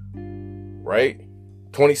 Right?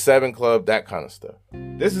 27 Club, that kind of stuff.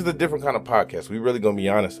 This is a different kind of podcast. We really gonna be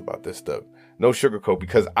honest about this stuff. No sugarcoat,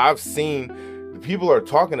 because I've seen the people are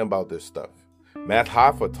talking about this stuff. Matt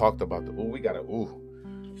Hoffa talked about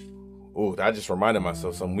I just reminded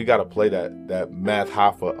myself something. We gotta play that Matt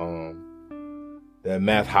Hoffa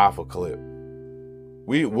clip.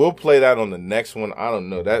 We'll play that on the next one. I don't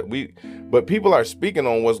know but people are speaking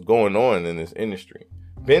on what's going on in this industry.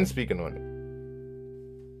 Ben's speaking on it.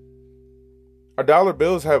 Our dollar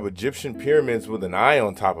bills have Egyptian pyramids with an eye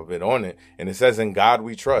on top of it on it, and it says, "In God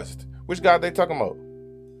we trust." Which God they talking about?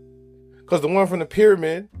 Because the one from the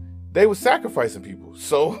pyramid, they was sacrificing people.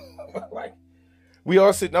 So, like, we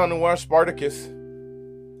all sit down and watch Spartacus.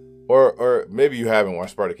 Or maybe you haven't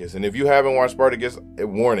watched Spartacus. And if you haven't watched Spartacus,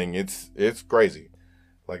 warning, it's crazy.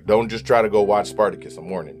 Like, don't just try to go watch Spartacus. I'm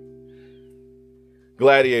warning.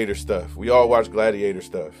 Gladiator stuff. We all watch gladiator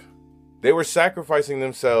stuff. They were sacrificing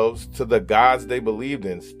themselves to the gods they believed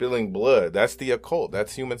in, spilling blood. That's the occult.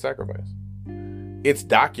 That's human sacrifice. It's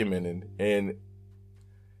documented. And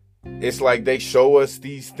it's like they show us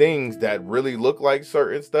these things that really look like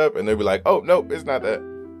certain stuff, and they'll be like, oh, nope, it's not that.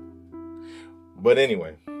 But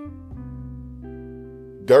anyway,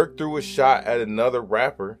 Dirk threw a shot at another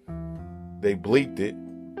rapper. They bleeped it.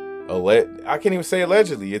 I can't even say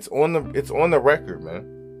allegedly. It's on the record, man.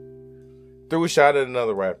 Threw a shot at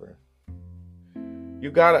another rapper. You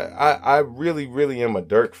gotta. I really, really am a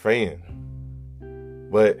Dirk fan,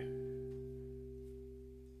 but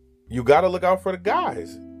you gotta look out for the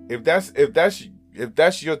guys. If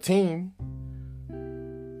that's your team,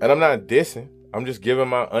 and I'm not dissing, I'm just giving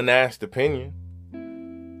my unasked opinion.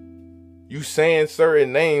 You saying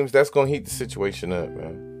certain names, that's gonna heat the situation up,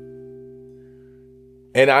 man.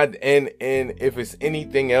 And if it's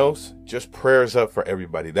anything else, just prayers up for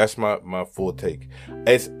everybody. That's my full take.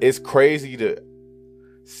 It's crazy to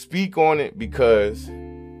speak on it because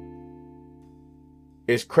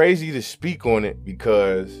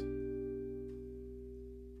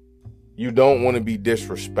you don't want to be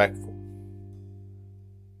disrespectful.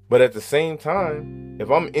 But at the same time,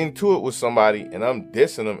 if I'm into it with somebody and I'm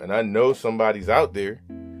dissing them and I know somebody's out there,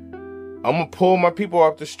 I'm going to pull my people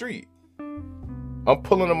off the street. I'm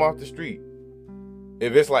pulling them off the street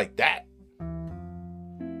if it's like that.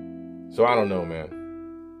 So I don't know,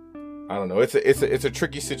 man. I don't know. It's a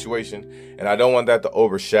tricky situation, and I don't want that to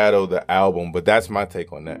overshadow the album, but that's my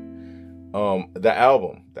take on that. The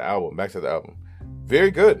album, back to the album.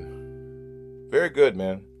 Very good. Very good,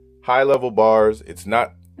 man. High level bars. It's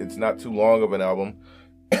not too long of an album.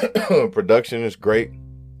 Production is great.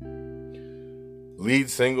 Lead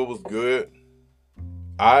single was good.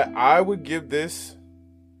 I would give this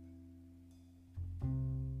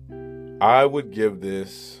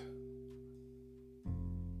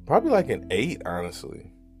probably like an 8,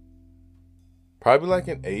 honestly. Probably like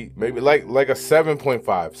an 8, maybe like a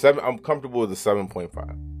 7.5. 7. I'm comfortable with a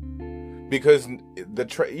 7.5 because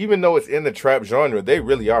even though it's in the trap genre, they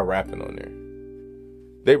really are rapping on there.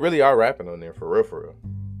 They really are rapping on there for real.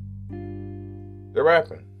 They're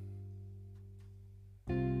rapping.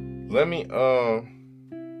 Let me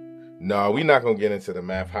No, we're not gonna get into the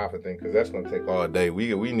Math Hoffa thing because that's gonna take all day.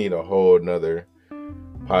 We need a whole nother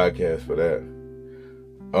podcast for that.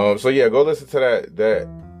 So yeah, go listen to that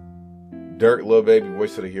Dirk Lil Baby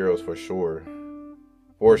Voice of the Heroes for sure.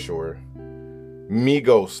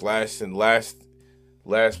 Migos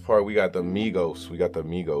last part we got the Migos.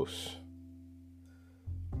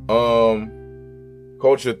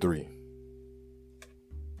 Culture 3.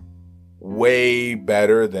 Way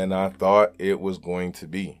better than I thought it was going to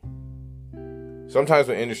be. Sometimes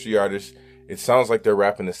with industry artists, it sounds like they're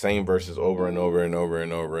rapping the same verses over and over and over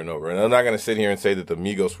and over and over. And I'm not going to sit here and say that the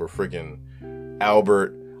Migos were freaking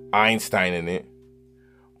Albert Einstein in it.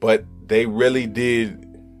 But they really did.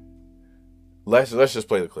 Let's just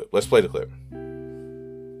play the clip. Let's play the clip.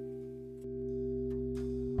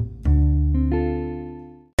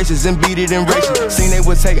 And beat it in racing. Seen they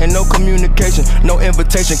was taking no communication, no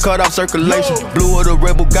invitation, cut off circulation. Blue of the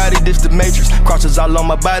rebel, got it, this the matrix. Crosses all on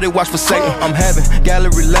my body, watch for Satan. I'm having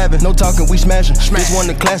gallery 11, no talking, we smashing. This one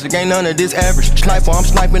the classic, ain't none of this average. Sniper, I'm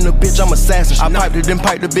sniping the bitch, I'm assassin. I piped it, then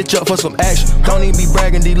piped the bitch up for some action. Don't even be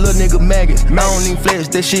bragging, these little nigga maggots. I don't even flex,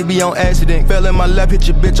 that shit be on accident. Fell in my lap, hit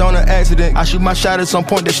your bitch on an accident. I shoot my shot at some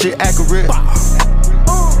point, that shit accurate.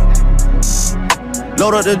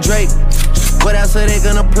 Load up the Drake. What else are they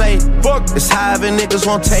gonna play? Fuck. It's however niggas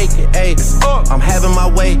won't take it. Ayy, I'm having my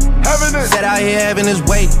way. Set out here having his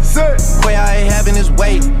way. Quay out here having his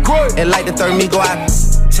way. And like the third me go out.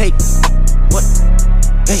 Take what?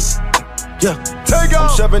 Hey, yeah.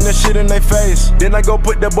 I'm shoving that shit in their face. Then I go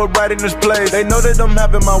put that boy right in his place. They know that I'm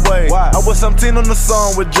having my way. Why? I was 17 on the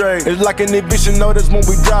song with Dre. It's like an eviction notice when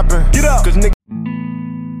we dropping. Get up, cause niggas.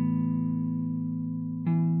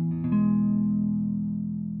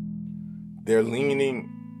 They're leaning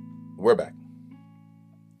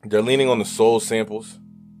on the soul samples,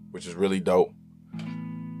 which is really dope.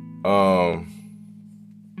 I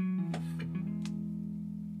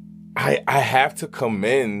have to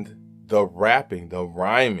commend the rapping, the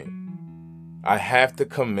rhyming. I have to.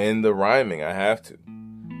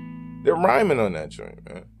 They're rhyming on that joint,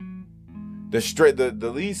 man.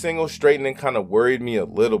 The lead single Straightening kind of worried me a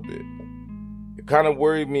little bit.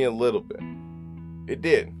 It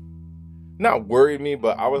did. Not worried me,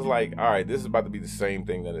 but I was like, all right, this is about to be the same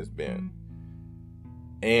thing that it's been.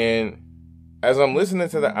 And as I'm listening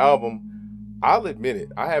to the album, I'll admit it,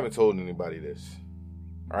 I haven't told anybody this.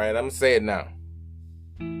 All right, I'm going to say it now.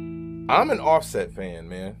 I'm an Offset fan,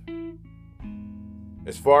 man.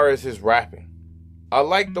 As far as his rapping. I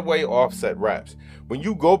like the way Offset raps. When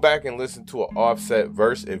you go back and listen to an Offset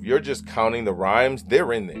verse, if you're just counting the rhymes,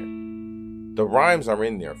 they're in there. The rhymes are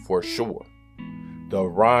in there for sure. The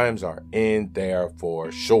rhymes are in there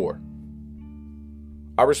for sure.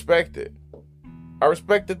 I respect it. I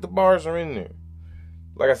respect that the bars are in there.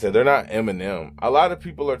 Like I said, they're not Eminem. A lot of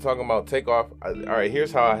people are talking about Takeoff. All right,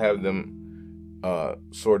 here's how I have them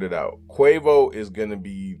sorted out. Quavo is going to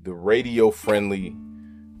be the radio-friendly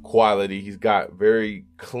quality. He's got very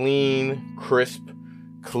clean, crisp,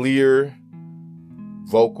 clear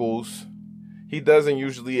vocals. He doesn't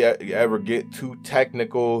usually ever get too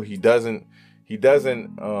technical. He doesn't,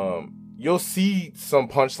 you'll see some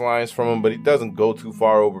punchlines from him, but he doesn't go too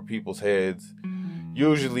far over people's heads.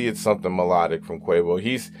 Usually it's something melodic from Quavo.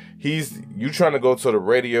 You trying to go to the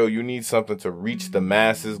radio, you need something to reach the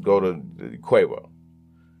masses, go to Quavo.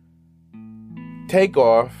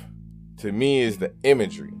 Takeoff, to me, is the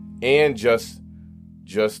imagery and just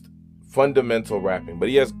fundamental rapping. But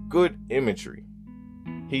he has good imagery.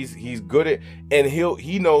 He's good at, and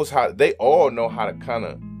he knows how, they all know how to kind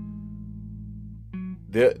of,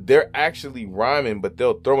 they're actually rhyming, but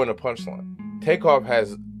they'll throw in a punchline. Takeoff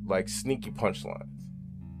has like sneaky punchlines.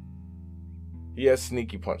 He has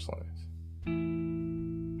sneaky punchlines.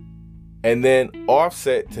 And then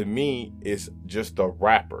Offset, to me, is just a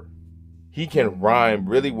rapper. He can rhyme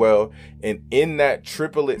really well. And in that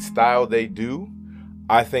triplet style they do,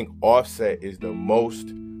 I think Offset is the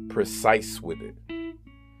most precise with it.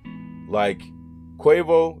 Like,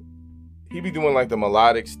 Quavo, he be doing like the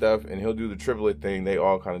melodic stuff, and he'll do the triplet thing. They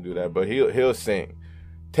all kind of do that, but he'll sing.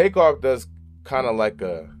 Takeoff does kind of like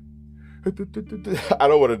a, I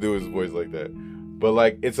don't want to do his voice like that, but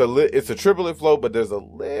like it's a triplet flow, but there's a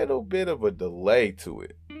little bit of a delay to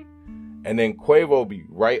it. And then Quavo be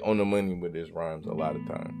right on the money with his rhymes a lot of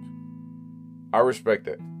times. I respect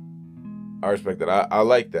that. I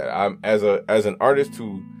like that. I'm as an artist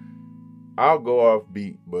who, I'll go off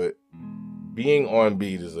beat, but being on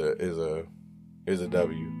beat is a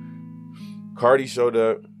W. Cardi showed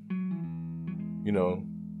up. You know,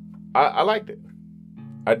 I liked it.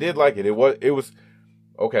 I did like it. It was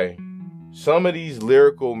okay. Some of these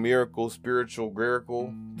lyrical, miracle, spiritual,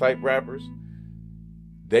 lyrical type rappers,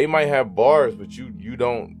 they might have bars, but you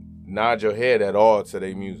don't nod your head at all to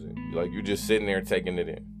their music. Like, you're just sitting there taking it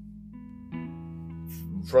in.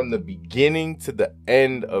 From the beginning to the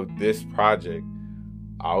end of this project,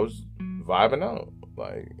 I was vibing out.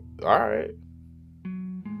 Like, all right.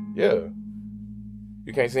 Yeah.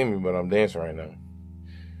 You can't see me, but I'm dancing right now.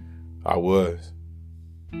 I was.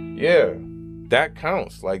 Yeah. That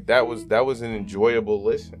counts. Like, that was an enjoyable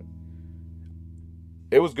listen.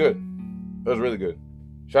 It was good. It was really good.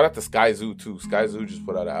 Shout out to Sky Zoo too. Sky Zoo just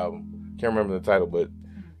put out an album. Can't remember the title, but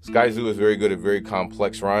Sky Zoo is very good at very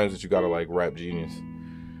complex rhymes that you gotta like rap genius.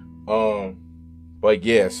 But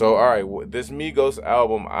yeah, so all right, this Migos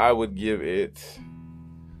album, I would give it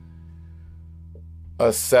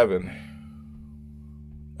a 7.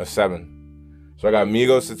 A 7. So I got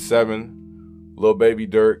Migos at 7, Lil Baby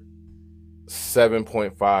Durk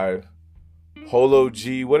 7.5, Polo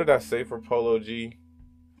G. What did I say for Polo G?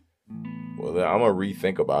 Well, I'm gonna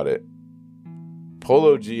rethink about it.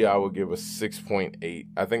 Polo G, I would give a 6.8.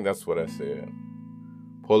 I think that's what I said.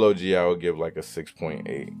 Polo G, I would give like a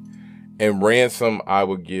 6.8. And Ransom, I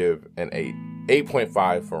would give an 8.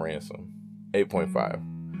 8.5 for Ransom.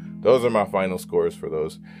 8.5. Those are my final scores for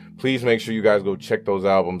those. Please make sure you guys go check those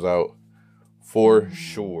albums out for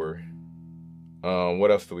sure.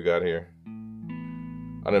 What else do we got here?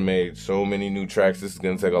 I done made so many new tracks. This is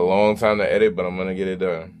going to take a long time to edit, but I'm going to get it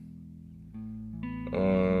done.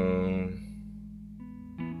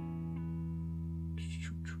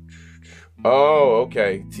 Oh,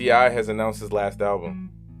 okay. T.I. has announced his last album.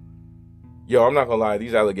 Yo, I'm not gonna lie,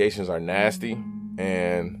 these allegations are nasty,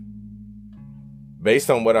 and based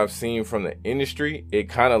on what I've seen from the industry, it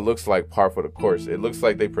kind of looks like par for the course. It looks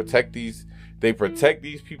like they protect these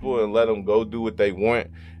people and let them go do what they want,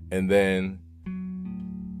 and then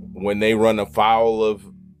when they run afoul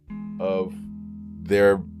of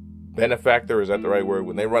their benefactor, is that the right word?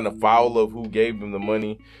 When they run afoul of who gave them the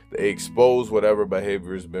money, they expose whatever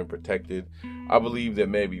behavior has been protected. I believe that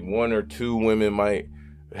maybe 1 or 2 women might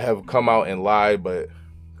have come out and lied, but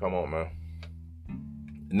come on, man.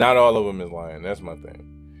 Not all of them is lying. That's my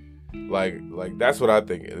thing. Like that's what I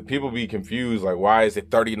think. People be confused, like, why is it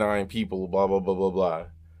 39 people, blah, blah, blah, blah, blah.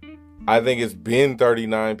 I think it's been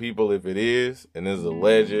 39 people if it is, and it's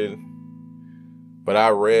alleged. But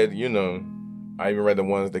I read, I even read the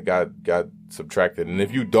ones that got subtracted. And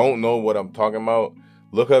if you don't know what I'm talking about,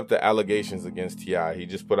 look up the allegations against T.I. He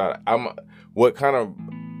just put out, I'm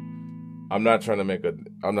not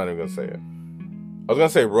even gonna say it. I was gonna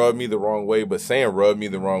say rub me the wrong way, but saying rub me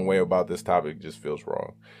the wrong way about this topic just feels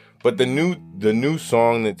wrong. But the new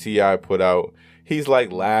song that T.I. put out, he's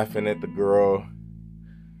like laughing at the girl.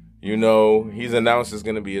 You know, he's announced it's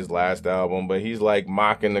gonna be his last album, but he's like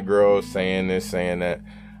mocking the girl, saying this, saying that.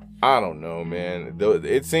 I don't know, man.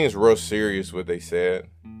 It seems real serious what they said.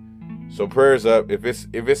 So prayers up. If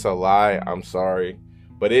it's a lie, I'm sorry.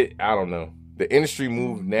 But I don't know. The industry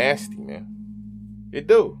moved nasty, man. It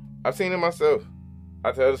do. I've seen it myself.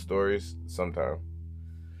 I tell the stories sometime.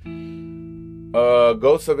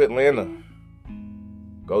 Goats of Atlanta.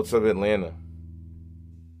 Goats of Atlanta.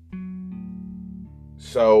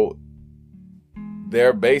 So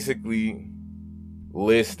they're basically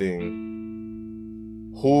listing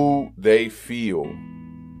who they feel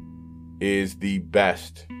is the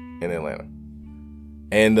best in Atlanta.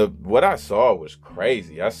 And what I saw was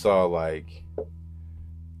crazy. I saw like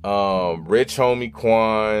Rich Homie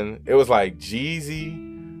Quan. It was like Jeezy,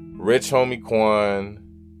 Rich Homie Quan,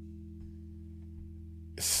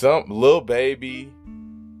 some Lil Baby,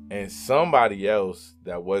 and somebody else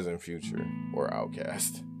that wasn't Future or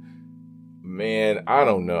Outkast. Man, I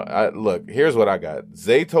don't know. Look, here's what I got.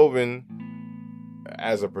 Zaytoven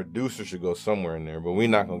as a producer should go somewhere in there, but we're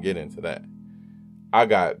not gonna get into that. I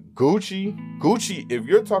got Gucci. If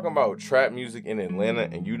you're talking about trap music in Atlanta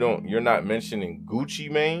and you're not mentioning Gucci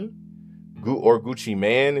Mane, or Gucci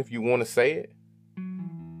Man, if you want to say it,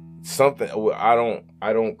 something I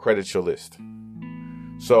don't credit your list.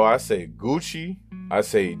 So I say Gucci, I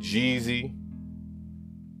say Jeezy,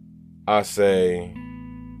 I say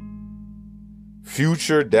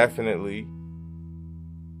Future definitely,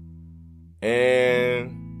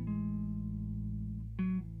 and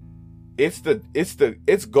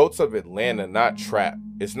it's Goats of Atlanta, not trap.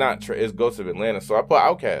 It's not it's Goats of Atlanta. So I put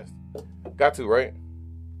Outkast. Got to, right?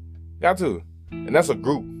 Got to. And that's a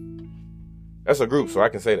group. That's a group, so I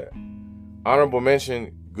can say that. Honorable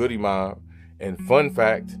mention, Goody Mob. And fun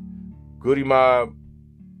fact, Goody Mob,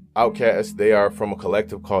 Outkast, they are from a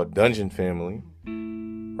collective called Dungeon Family,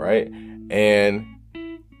 right? And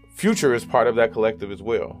Future is part of that collective as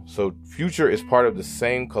well. So Future is part of the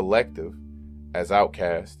same collective as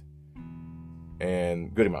Outkast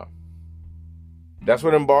and Goody Mob. That's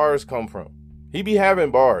where them bars come from. He be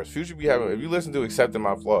having bars. Future be having. If you listen to Accepting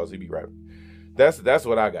My Flaws, he be rapping. That's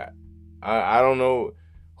what I got. I don't know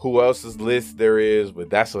who else's list there is, but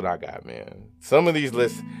that's what I got, man. Some of these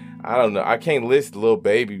lists, I don't know. I can't list Lil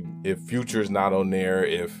Baby if Future's not on there.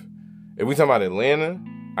 If we talking about Atlanta,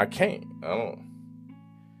 I can't.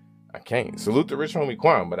 I can't. Salute to Rich Homie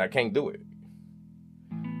Quan, but I can't do it.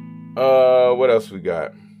 What else we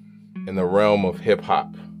got in the realm of hip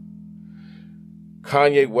hop?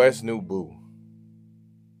 Kanye West, new boo.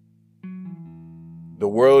 The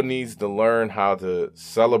world needs to learn how to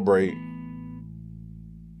celebrate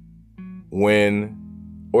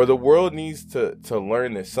the world needs to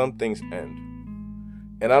learn that some things end.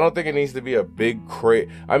 And I don't think it needs to be a big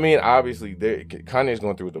I mean, obviously, Kanye's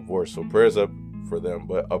going through a divorce, so prayers up for them.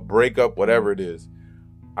 But a breakup, whatever it is,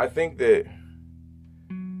 I think that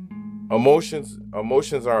emotions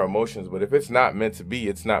are emotions. But if it's not meant to be,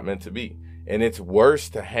 it's not meant to be. And it's worse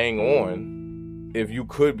to hang on if you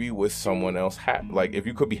could be with someone else. If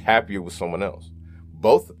you could be happier with someone else,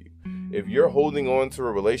 both of you. If you're holding on to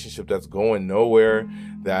a relationship that's going nowhere,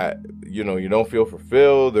 that you don't feel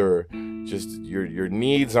fulfilled, or just your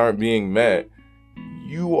needs aren't being met,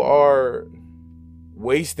 you are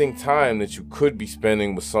wasting time that you could be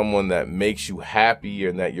spending with someone that makes you happy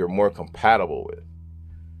and that you're more compatible with.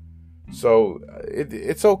 So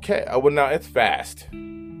it's okay. It's fast.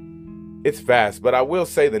 It's fast, but I will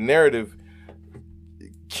say the narrative.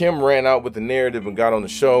 Kim ran out with the narrative and got on the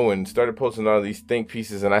show and started posting all these think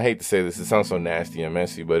pieces. And I hate to say this, it sounds so nasty and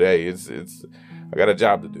messy, but hey, it's I got a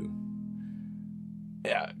job to do.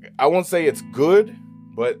 Yeah, I won't say it's good,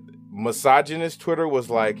 but misogynist Twitter was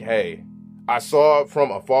like, hey, I saw it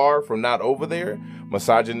from afar, from not over there.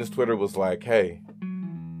 Misogynist Twitter was like, hey,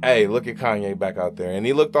 look at Kanye back out there. And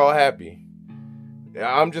he looked all happy.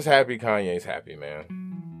 I'm just happy Kanye's happy, man.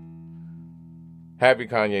 Happy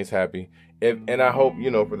Kanye's happy. And I hope,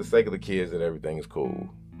 for the sake of the kids, that everything is cool.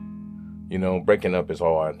 Breaking up is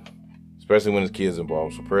hard, especially when there's kids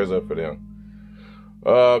involved. So prayers up for them.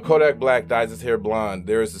 Kodak Black dyes his hair blonde.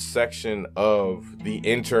 There is a section of the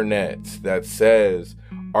internet that says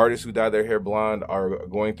artists who dye their hair blonde are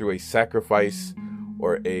going through a sacrifice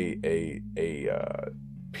or a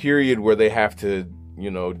period where they have to,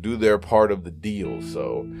 do their part of the deal.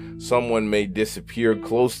 So someone may disappear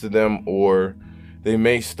close to them, or they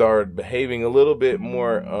may start behaving a little bit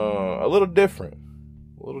more, a little different.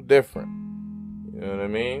 You know what I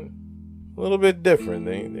mean? a little bit different.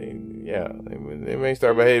 They may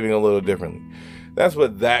start behaving a little differently. That's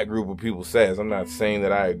what that group of people says. I'm not saying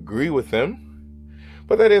that I agree with them,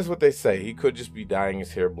 but that is what they say. He could just be dyeing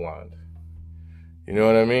his hair blonde. You know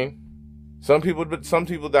what I mean? Some people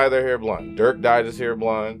dye their hair blonde. Dirk dyed his hair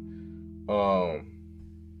blonde.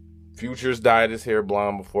 Futures dyed his hair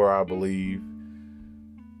blonde before, I believe.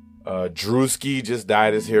 Drewski just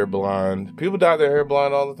dyed his hair blonde. People dye their hair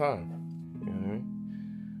blonde all the time. You know what I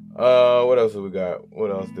mean? What else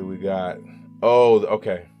do we got? Oh,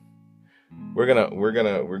 okay. We're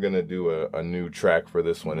gonna do a new track for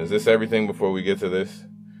this one. Is this everything before we get to this?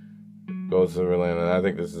 Goes to Atlanta. I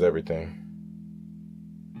think this is everything.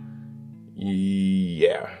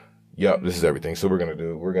 Yeah. Yep, this is everything. So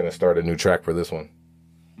we're gonna start a new track for this one.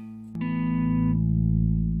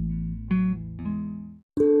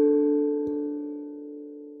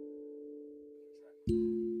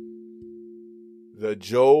 The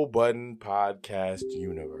Joe Budden Podcast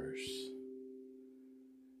Universe.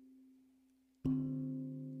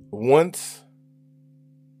 Once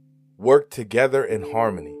worked together in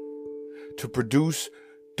harmony to produce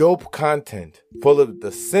dope content full of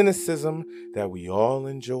the cynicism that we all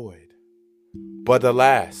enjoyed. But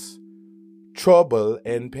alas, trouble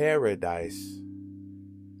in paradise.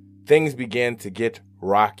 Things began to get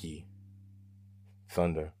rocky.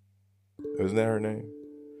 Thunder. Isn't that her name?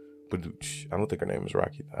 I don't think her name is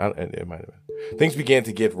Rocky. It might have been. Things began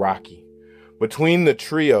to get rocky between the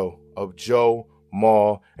trio of Joe,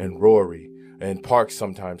 Maul, and Rory, and Parks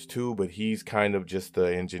sometimes too, but he's kind of just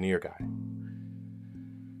the engineer guy.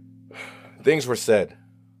 Things were said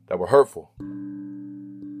that were hurtful.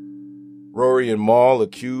 Rory and Maul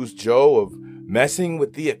accused Joe of messing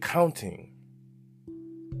with the accounting.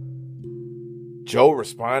 Joe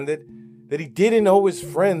responded that he didn't owe his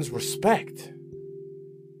friends respect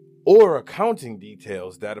or accounting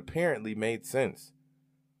details that apparently made sense,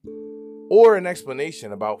 or an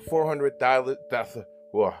explanation about $400,000.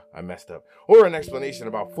 Whoa, I messed up. Or an explanation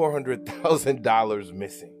about $400,000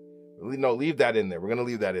 missing. No, leave that in there. We're gonna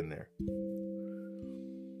leave that in there.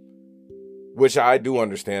 Which I do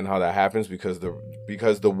understand how that happens because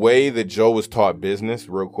the way that Joe was taught business,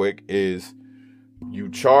 real quick, is you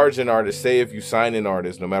charge an artist. Say if you sign an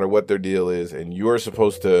artist, no matter what their deal is, and you're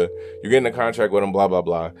getting a contract with them, blah, blah,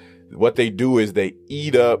 blah. What they do is they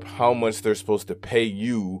eat up how much they're supposed to pay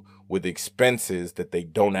you with expenses that they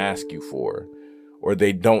don't ask you for or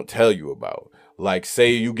they don't tell you about. Like,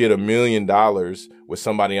 say you get $1 million with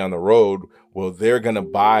somebody on the road. Well, they're going to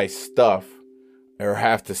buy stuff or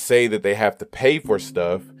have to say that they have to pay for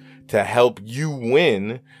stuff to help you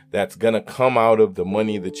win. That's going to come out of the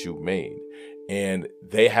money that you made. And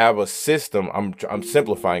they have a system, I'm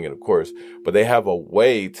simplifying it, of course, but they have a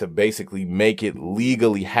way to basically make it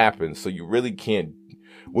legally happen. So you really can't,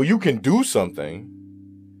 you can do something.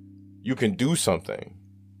 You can do something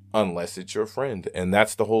unless it's your friend. And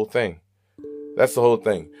that's the whole thing. That's the whole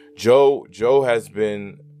thing. Joe has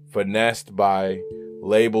been finessed by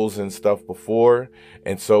labels and stuff before.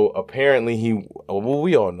 And so apparently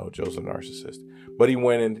we all know Joe's a narcissist. But he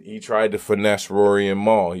went and he tried to finesse Rory and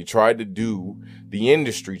Maul. He tried to do the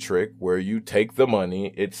industry trick where you take the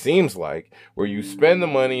money, it seems like, where you spend the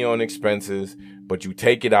money on expenses, but you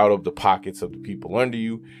take it out of the pockets of the people under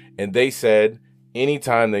you. And they said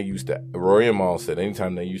Rory and Maul said,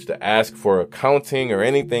 anytime they used to ask for accounting or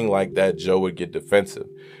anything like that, Joe would get defensive.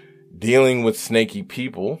 Dealing with snaky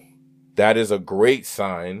people, that is a great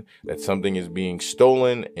sign that something is being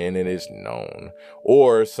stolen and it is known,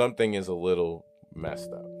 or something is a little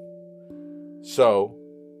messed up. So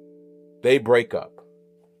they break up.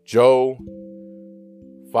 Joe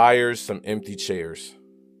fires some empty chairs.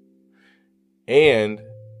 And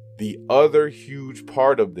the other huge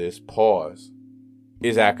part of this pause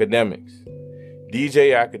is Academics.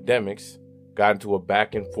 DJ Academics got into a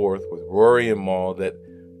back and forth with Rory and Maul that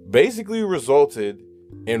basically resulted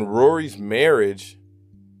in Rory's marriage,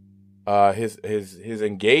 his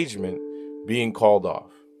engagement being called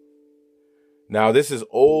off. Now, this is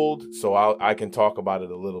old, so I can talk about it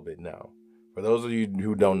a little bit now. For those of you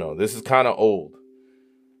who don't know, this is kind of old.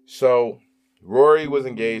 So, Rory was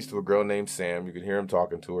engaged to a girl named Sam. You could hear him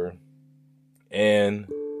talking to her. And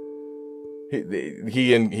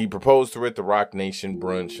he proposed to her at the Rock Nation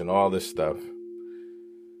brunch and all this stuff.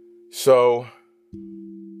 So,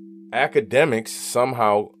 Academics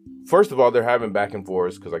somehow, first of all, they're having back and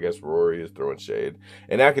forth because I guess Rory is throwing shade.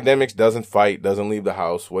 And Academics doesn't fight, doesn't leave the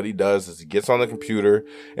house. What he does is he gets on the computer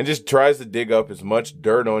and just tries to dig up as much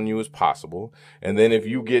dirt on you as possible. And then if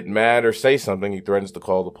you get mad or say something, he threatens to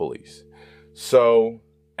call the police. So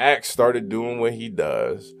Axe started doing what he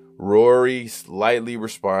does. Rory slightly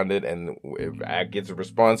responded, and if Ak gets a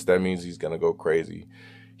response, that means he's going to go crazy.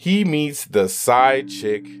 He meets the side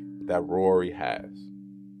chick that Rory has.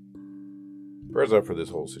 Prayers up for this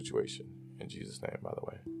whole situation, in Jesus' name, by the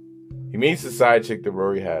way. He meets the side chick that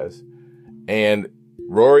Rory has, and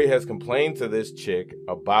Rory has complained to this chick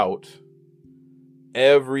about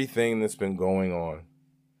everything that's been going on.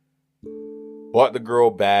 Bought the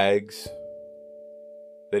girl bags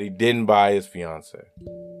that he didn't buy his fiance.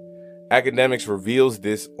 Academics reveals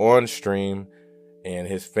this on stream, and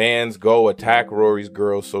his fans go attack Rory's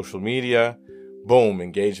girl's social media. Boom,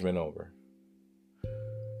 engagement over.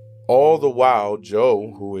 All the while,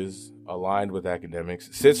 Joe, who is aligned with Academics,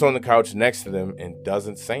 sits on the couch next to them and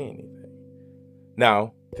doesn't say anything.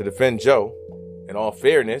 Now, to defend Joe, in all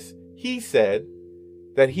fairness, he said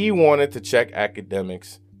that he wanted to check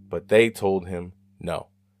Academics, but they told him no.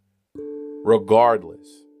 Regardless,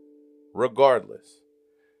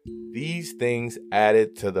 these things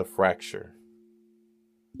added to the fracture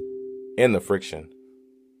and the friction.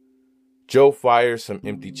 Joe fires some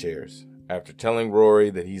empty chairs after telling Rory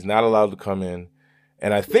that he's not allowed to come in,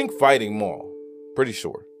 and I think fighting Maul. Pretty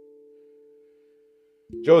sure.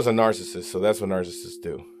 Joe's a narcissist, so that's what narcissists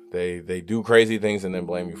do. They do crazy things and then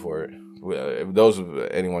blame you for it. Those of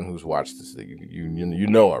anyone who's watched this, you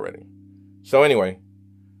know already. So anyway,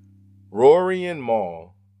 Rory and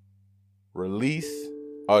Maul release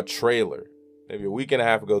a trailer maybe a week and a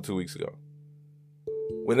half ago, 2 weeks ago.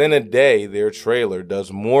 Within a day, their trailer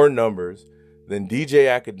does more numbers than DJ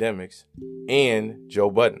Academics and Joe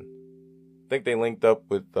Budden. I think they linked up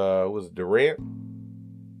with was it Durant?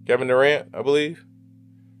 Kevin Durant, I believe.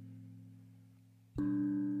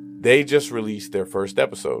 They just released their first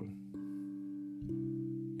episode,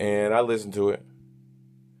 and I listened to it.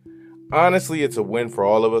 Honestly, it's a win for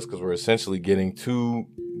all of us because we're essentially getting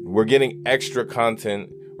extra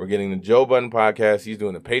content. We're getting the Joe Budden podcast. He's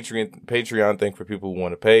doing the Patreon thing for people who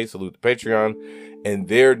want to pay. Salute the Patreon. And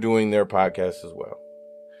they're doing their podcast as well.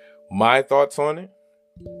 My thoughts on it?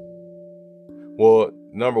 Well,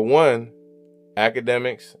 number one,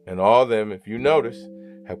 Academics and all of them, if you notice,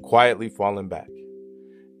 have quietly fallen back.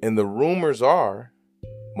 And the rumors are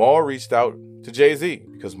Maul reached out to Jay-Z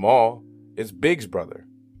because Maul is Big's brother,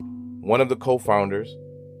 one of the co-founders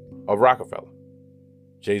of Rockefeller,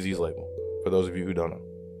 Jay-Z's label, for those of you who don't know.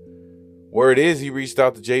 Word is he reached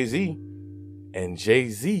out to Jay-Z, and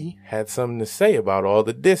Jay-Z had something to say about all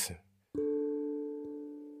the dissing.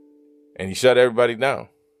 And he shut everybody down.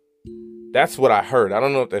 That's what I heard. I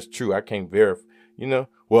don't know if that's true. I can't verify,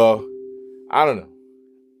 Well, I don't know.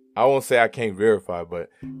 I won't say I can't verify, but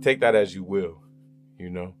take that as you will,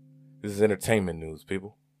 This is entertainment news,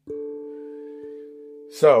 people.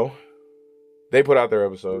 So, they put out their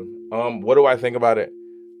episode. What do I think about it?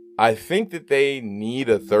 I think that they need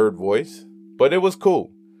a third voice, but it was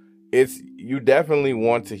cool. You definitely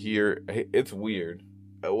want to hear. It's weird.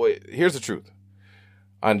 Here's the truth.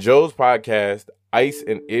 On Joe's podcast, Ice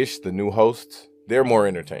and Ish, the new hosts, they're more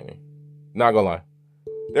entertaining. Not gonna lie.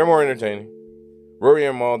 They're more entertaining. Rory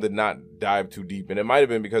and Maul did not dive too deep, and it might have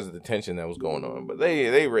been because of the tension that was going on, but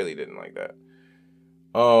they really didn't like that.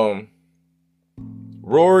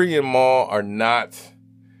 Rory and Maul are not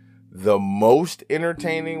the most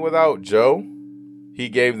entertaining without Joe. He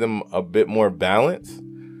gave them a bit more balance.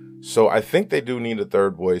 So I think they do need a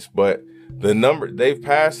third voice, but they've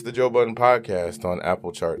passed the Joe Budden podcast on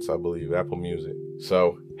Apple charts, I believe, Apple Music.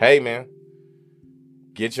 So, hey man,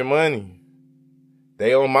 get your money.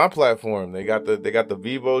 They on my platform. They got the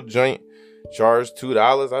Vivo joint, charged $2.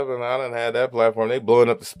 I done had that platform. They blowing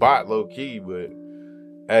up the spot low key, but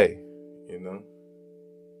hey,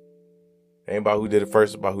 ain't about who did it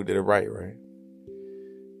first, about who did it right?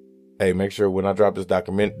 Hey, make sure when I drop this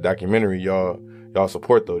documentary, y'all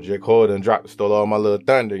support though. J. Cole done stole all my little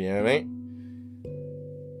thunder, you know what I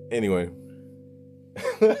mean? Anyway,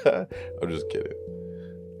 I'm just kidding.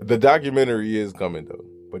 The documentary is coming though.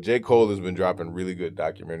 But J. Cole has been dropping really good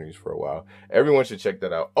documentaries for a while. Everyone should check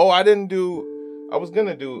that out. Oh, I did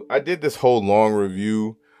this whole long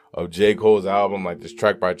review of J. Cole's album, like this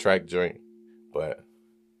track by track joint, but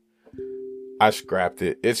I scrapped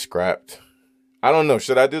it. It's scrapped. I don't know.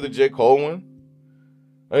 Should I do the J. Cole one?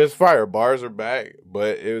 It's fire. Bars are back,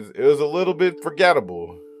 but it was a little bit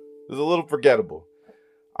forgettable. It was a little forgettable.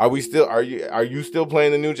 Are you still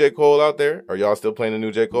playing the new J. Cole out there? Are y'all still playing the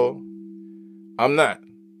new J. Cole? I'm not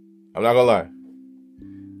gonna lie.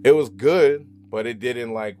 It was good, but it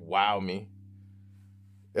didn't wow me.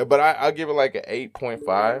 Yeah, but I'll give it like an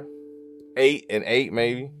 8.5. 8 and 8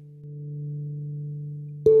 maybe.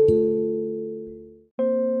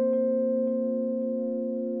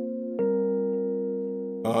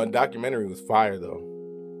 Budden documentary was fire though.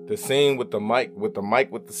 The scene with the mic with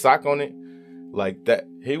the sock on it, like that.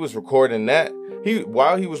 He was recording that.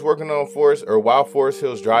 While he was working on while Forest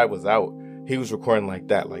Hills Drive was out, he was recording like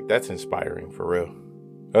that. Like, that's inspiring for real.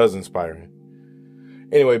 That was inspiring.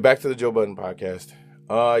 Anyway, back to the Joe Budden podcast.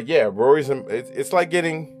 Yeah, Rory's. It's like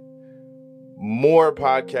getting more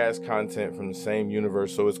podcast content from the same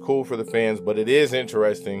universe, so it's cool for the fans. But it is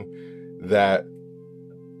interesting that,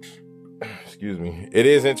 excuse me, it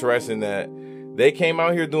is interesting that they came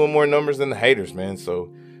out here doing more numbers than the haters, man.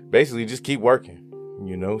 So basically, just keep working.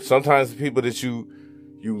 You know, sometimes the people that you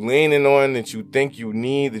leaning on, that you think you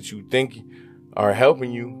need, that you think are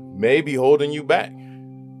helping you, may be holding you back.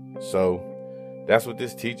 So that's what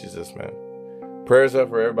this teaches us, man. Prayers up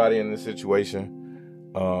for everybody in this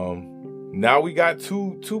situation. Now we got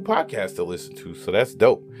two podcasts to listen to, so that's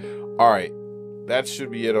dope. All right, that should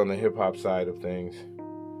be it on the hip hop side of things.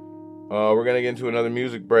 We're gonna get into another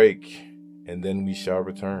music break, and then we shall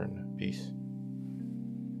return. Peace.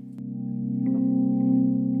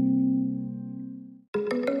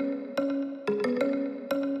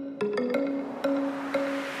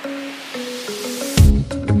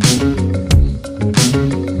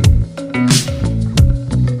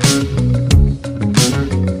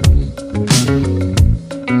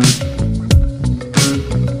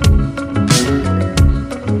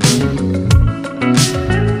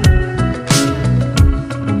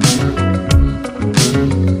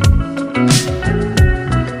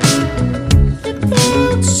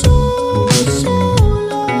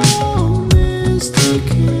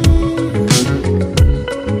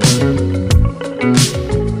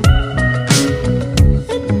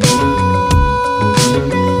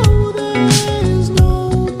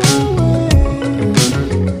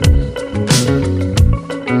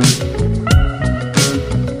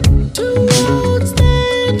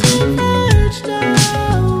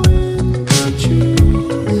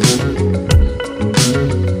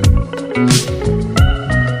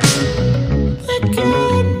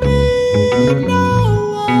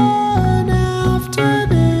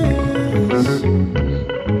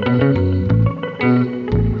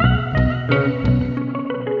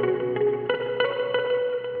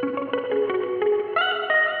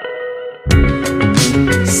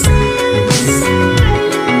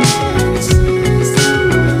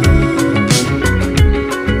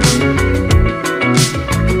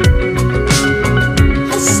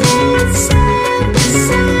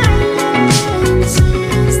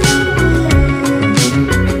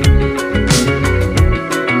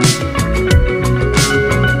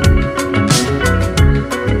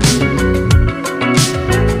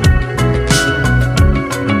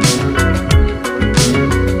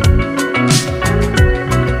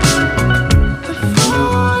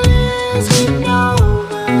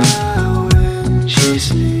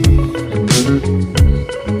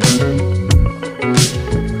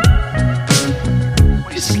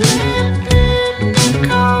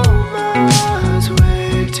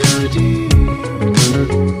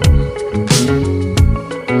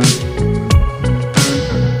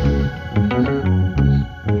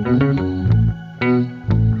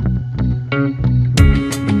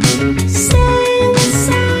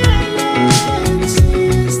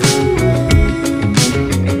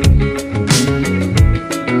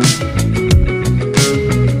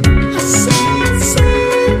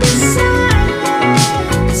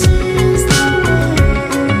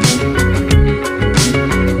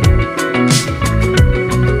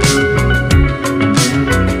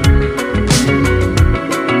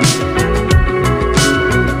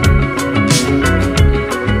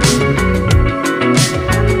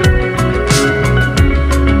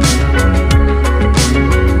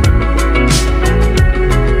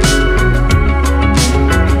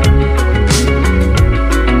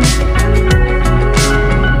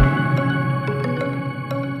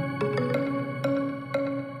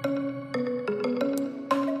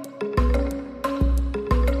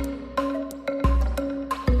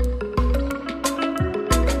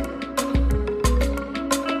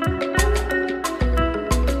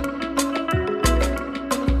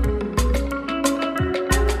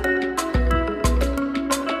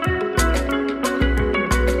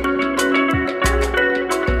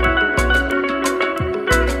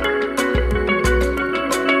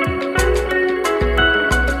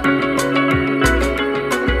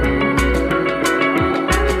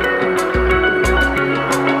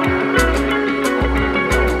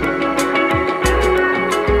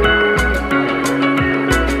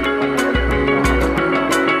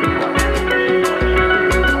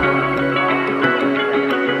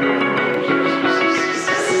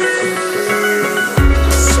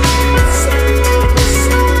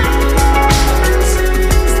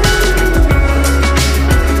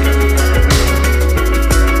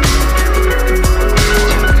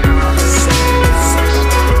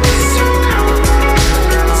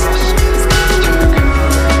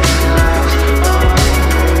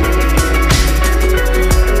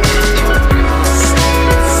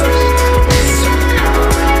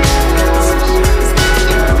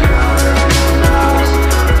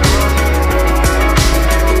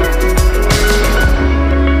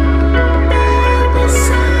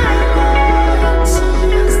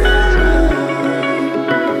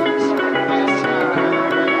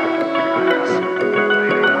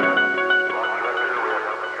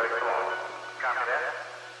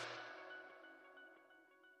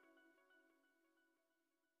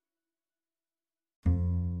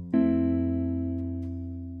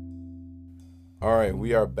 right,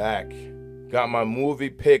 we are back. Got my movie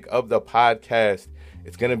pick of the podcast.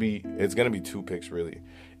 It's gonna be 2 picks really.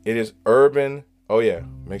 It is Urban. Oh yeah,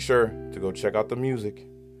 make sure to go check out the music.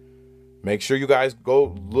 Make sure you guys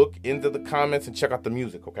go look into the comments and check out the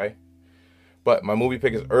music, okay? But my movie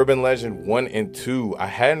pick is Urban Legend 1 and 2. I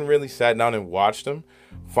hadn't really sat down and watched them.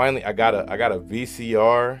 Finally, I got a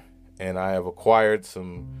VCR, and I have acquired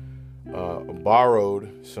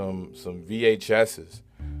borrowed some VHSs.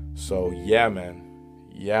 So yeah,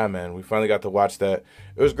 man, we finally got to watch that.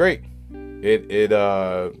 It was great.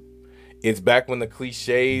 It's back when the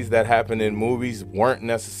cliches that happened in movies weren't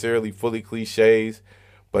necessarily fully cliches,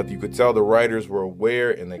 but you could tell the writers were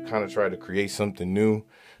aware and they kind of tried to create something new.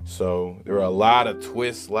 So there were a lot of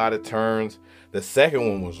twists, a lot of turns. The second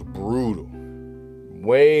one was brutal,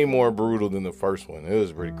 way more brutal than the first one. It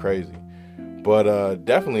was pretty crazy, but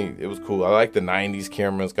definitely it was cool. I like the 90s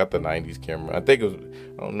camera. It's got the 90s camera. I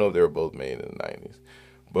don't know if they were both made in the 90s,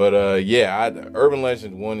 but Urban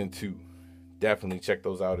Legend 1 and 2. Definitely check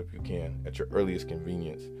those out if you can at your earliest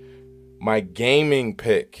convenience. My gaming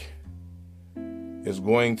pick is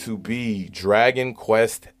going to be Dragon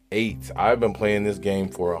Quest 8. I've been playing this game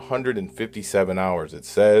for 157 hours, it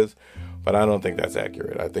says, but I don't think that's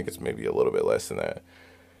accurate. I think it's maybe a little bit less than that.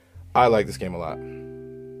 I like this game a lot.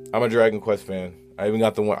 I'm a Dragon Quest fan. I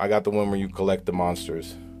got the one where you collect the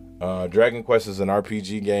monsters. Dragon Quest is an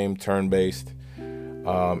RPG game, turn-based,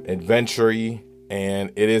 adventure-y.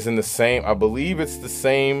 And it is in the same, I believe it's the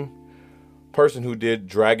same person who did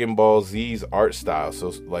Dragon Ball Z's art style. So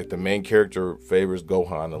like the main character favors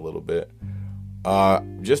Gohan a little bit.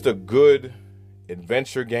 Just a good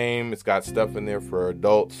adventure game. It's got stuff in there for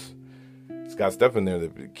adults. It's got stuff in there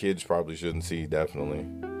that the kids probably shouldn't see, definitely.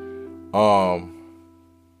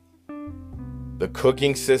 The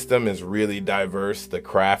cooking system is really diverse. The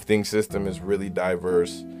crafting system is really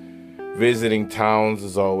diverse. Visiting towns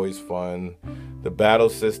is always fun. The battle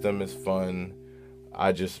system is fun.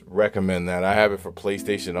 I just recommend that. I have it for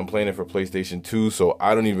PlayStation. I'm playing it for PlayStation 2, so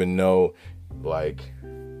I don't even know, I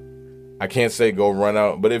can't say go run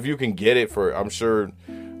out. But if you can get it I'm sure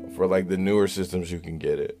for the newer systems, you can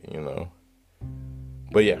get it,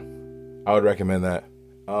 But yeah, I would recommend that.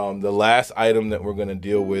 The last item that we're going to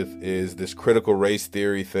deal with is this critical race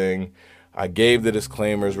theory thing. I gave the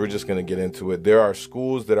disclaimers. We're just going to get into it. There are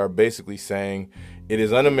schools that are basically saying it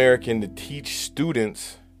is un-American to teach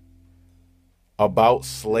students about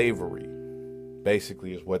slavery,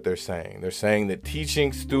 basically is what they're saying. They're saying that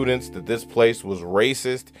teaching students that this place was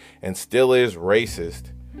racist and still is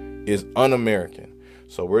racist is un-American.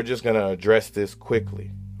 So we're just going to address this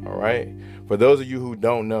quickly, all right? For those of you who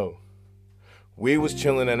don't know, we was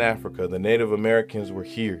chilling in Africa. The Native Americans were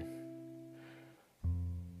here.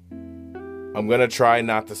 I'm going to try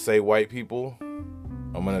not to say white people.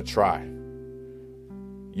 I'm going to try.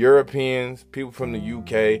 Europeans, people from the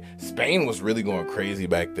UK. Spain was really going crazy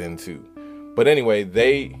back then too. But anyway,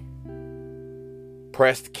 they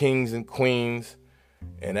pressed kings and queens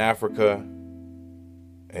in Africa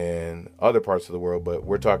and other parts of the world, but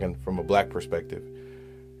we're talking from a black perspective.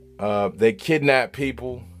 They kidnapped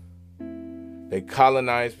people. They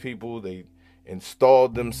colonized people. They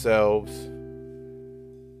installed themselves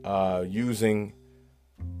using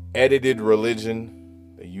edited religion.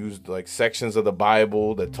 They used sections of the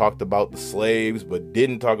Bible that talked about the slaves, but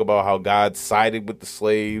didn't talk about how God sided with the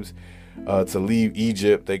slaves to leave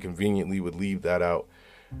Egypt. They conveniently would leave that out.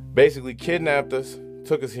 Basically kidnapped us,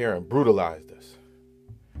 took us here and brutalized us.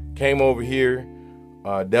 Came over here,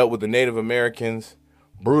 dealt with the Native Americans,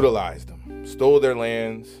 brutalized them, stole their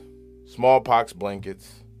lands, smallpox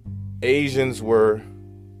blankets. Asians were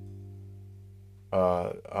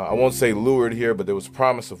I won't say lured here, but there was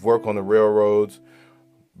promise of work on the railroads,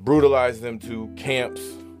 brutalized them to camps.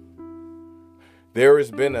 There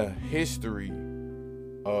has been a history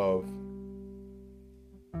of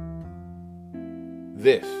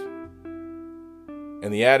this.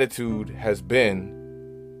 And the attitude has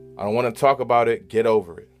been, I don't want to talk about it, get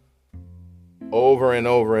over it. Over and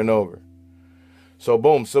over and over. So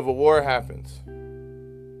boom, Civil War happens.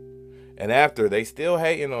 And after, they still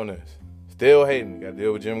hating on us. Still hating. Got to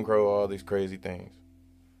deal with Jim Crow, all these crazy things.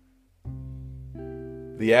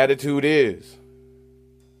 The attitude is,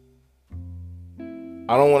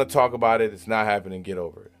 I don't want to talk about it. It's not happening. Get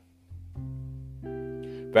over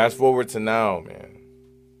it. Fast forward to now, man.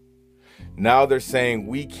 Now they're saying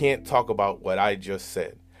we can't talk about what I just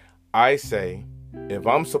said. I say, if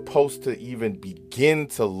I'm supposed to even begin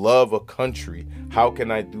to love a country, how can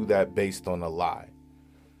I do that based on a lie?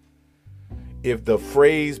 If the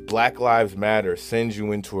phrase Black Lives Matter sends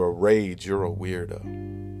you into a rage, you're a weirdo.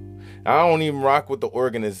 I don't even rock with the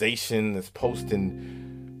organization that's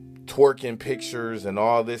posting twerking pictures and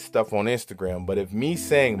all this stuff on Instagram. But if me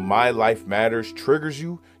saying my life matters triggers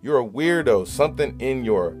you, you're a weirdo. Something in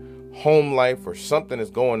your home life or something is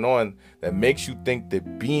going on that makes you think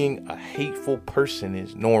that being a hateful person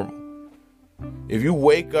is normal. If you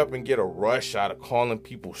wake up and get a rush out of calling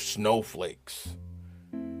people snowflakes,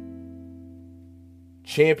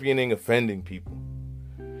 championing offending people,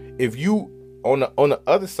 if you on the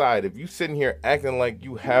other side, if you sitting here acting like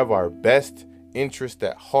you have our best interest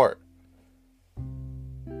at heart,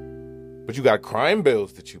 but you got crime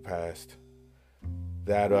bills that you passed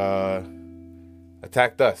that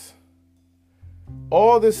attacked us,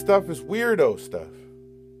 all this stuff is weirdo stuff.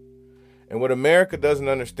 And what America doesn't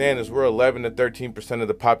understand is we're 11 to 13% of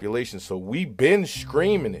the population. So we been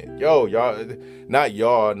screaming it. Yo,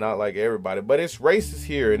 y'all, not like everybody, but it's racist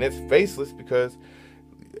here and it's faceless because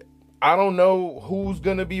I don't know who's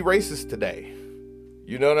going to be racist today.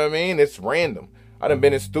 You know what I mean? It's random. I done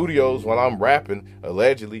been in studios while I'm rapping,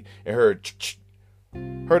 allegedly, and heard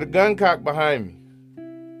a gun cock behind me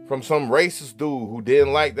from some racist dude who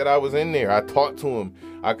didn't like that I was in there. I talked to him.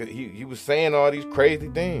 He was saying all these crazy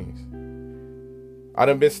things. I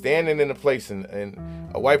done been standing in a place and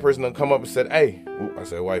a white person done come up and said, hey, I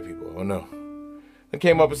said white people, oh no. They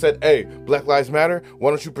came up and said, hey, Black Lives Matter, why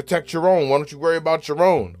don't you protect your own? Why don't you worry about your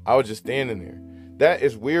own? I was just standing there. That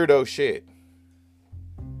is weirdo shit.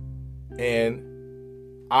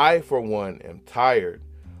 And I, for one, am tired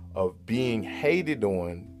of being hated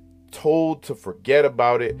on, told to forget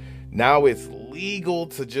about it. Now it's legal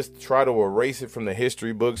to just try to erase it from the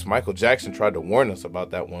history books. Michael Jackson tried to warn us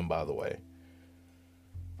about that one, by the way.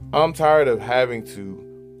 I'm tired of having to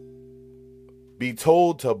be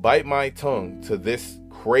told to bite my tongue to this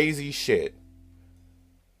crazy shit,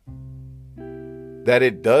 that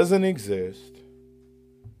it doesn't exist,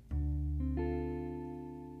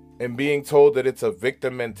 and being told that it's a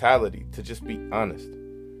victim mentality, to just be honest.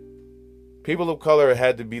 People of color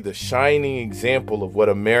had to be the shining example of what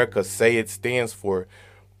America say it stands for,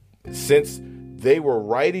 since they were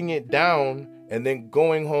writing it down and then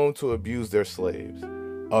going home to abuse their slaves.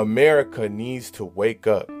 America needs to wake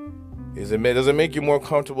up. Does it make you more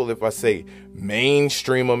comfortable if I say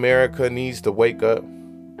mainstream America needs to wake up?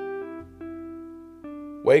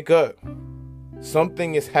 Wake up.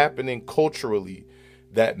 Something is happening culturally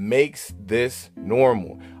that makes this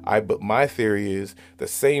normal. But my theory is the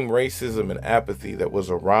same racism and apathy that was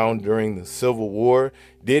around during the Civil War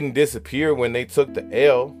didn't disappear when they took the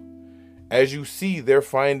L. As you see, they're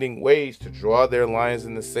finding ways to draw their lines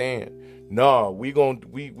in the sand. Nah, we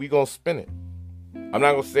gonna spin it. I'm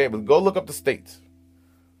not gonna say it, but go look up the states.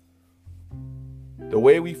 The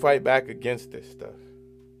way we fight back against this stuff.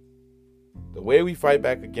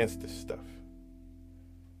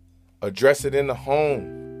 Address it in the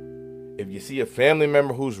home. If you see a family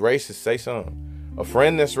member who's racist, say something. A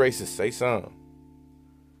friend that's racist, say something.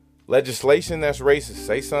 Legislation that's racist,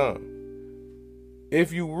 say something.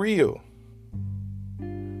 If you real.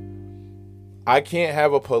 I can't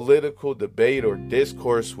have a political debate or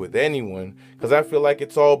discourse with anyone because I feel like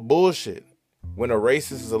it's all bullshit when a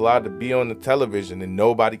racist is allowed to be on the television and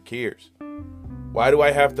nobody cares. Why do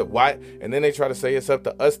I have to? Why? And then they try to say it's up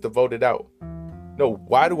to us to vote it out. No,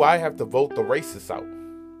 why do I have to vote the racists out?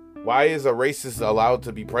 Why is a racist allowed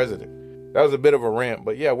to be president? That was a bit of a rant,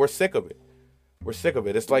 but yeah, we're sick of it.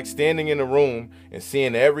 It's like standing in a room and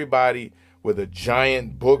seeing everybody with a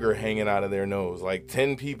giant booger hanging out of their nose, like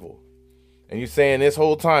 10 people. And you saying this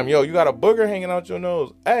whole time, yo, you got a booger hanging out your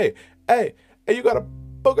nose. Hey, you got a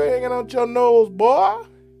booger hanging out your nose, boy.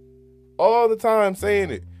 All the time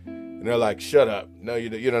saying it. And they're like, shut up. No, you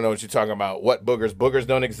don't know what you're talking about. What boogers? Boogers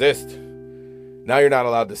don't exist. Now you're not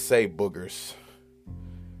allowed to say boogers.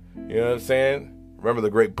 You know what I'm saying? Remember the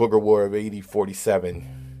great booger war of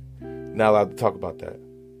 1847. Not allowed to talk about that.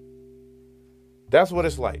 That's what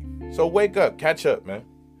it's like. So wake up, catch up, man.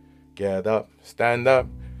 Get up, stand up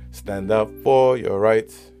for your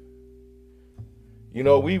rights. You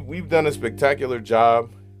know, we've done a spectacular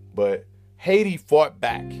job, but Haiti fought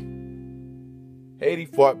back.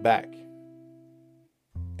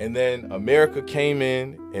 And then America came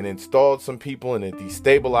in and installed some people and it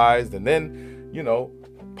destabilized. And then, you know,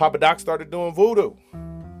 Papa Doc started doing voodoo.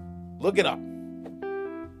 Look it up.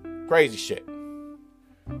 Crazy shit.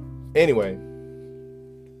 Anyway,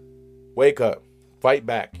 wake up, fight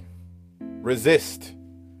back, resist.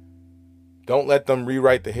 Don't let them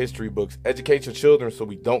rewrite the history books. Educate your children so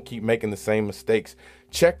we don't keep making the same mistakes.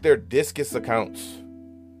 Check their Discus accounts.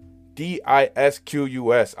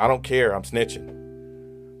 DISQUS. I don't care. I'm snitching.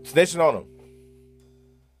 Snitching on them.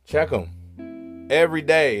 Check them. Every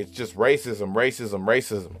day, it's just racism.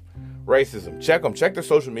 Check them. Check their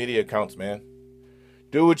social media accounts, man.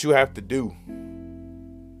 Do what you have to do.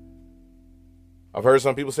 I've heard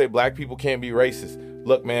some people say black people can't be racist.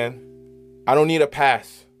 Look, man, I don't need a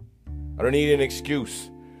pass. I don't need an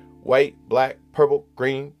excuse. White, black, purple,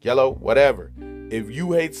 green, yellow, whatever. If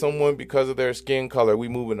you hate someone because of their skin color, we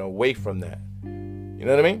moving away from that. You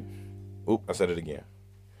know what I mean? Oop, I said it again.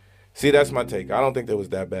 See, that's my take. I don't think that was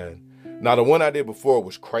that bad. Now, the one I did before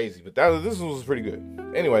was crazy, but this was pretty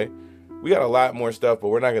good. Anyway, we got a lot more stuff, but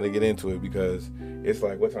we're not going to get into it because it's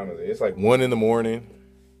like, what time is it? It's like 1 a.m.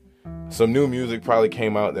 Some new music probably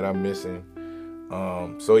came out that I'm missing.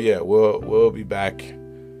 So yeah, we'll be back.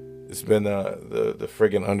 It's been the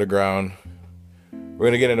friggin' underground. We're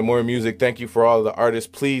going to get into more music. Thank you for all of the artists.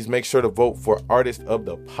 Please make sure to vote for Artist of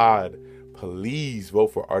the Pod. Please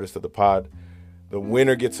vote for Artist of the Pod. The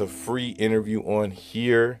winner gets a free interview on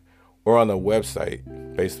here or on the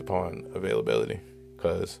website based upon availability.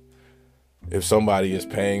 Because if somebody is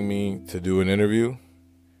paying me to do an interview,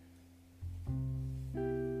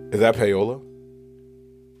 is that payola?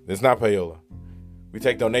 It's not payola. We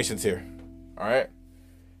take donations here. All right?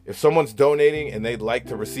 If someone's donating and they'd like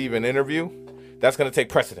to receive an interview, that's going to take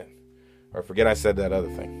precedent. Or forget I said that other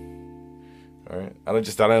thing. All right? I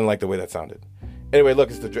didn't like the way that sounded. Anyway, look,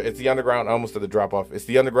 it's the underground. I almost did the drop off. It's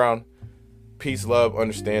the underground. Peace, love,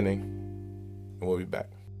 understanding. And we'll be back.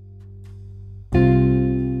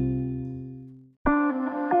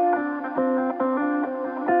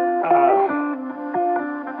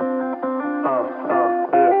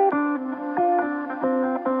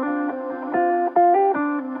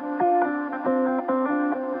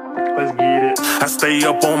 I stay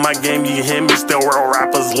up on my game, you hear me, still real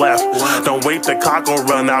rappers left. Don't wait, the clock gon'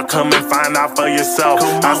 run out, come and find out for yourself.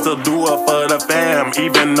 I still do it for the fam,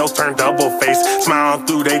 even those turn double face. Smiling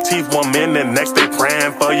through their teeth 1 minute, next they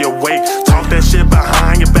praying for your wake. Talk that shit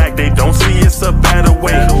behind your back, they don't see it's a better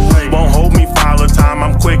way. Won't hold me follow time,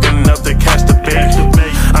 I'm quick enough to catch the bait.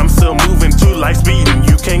 I'm still moving too like speeding,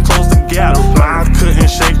 you can't close the gap. Lies couldn't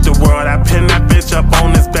shake the world, I pin that bitch up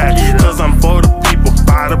on his back. Cause I'm for the people,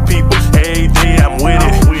 by the people, every day I'm with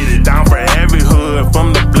it. Down for every hood,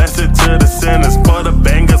 from the blessed to the sinners. For the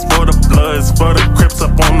bangers, for the bloods, for the crips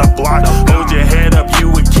up on the block. Hold your head up, you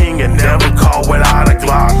a king and never call without a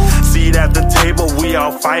Glock. Seat at the table, we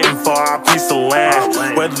all fighting for our piece of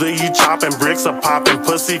land. Whether you chopping bricks or popping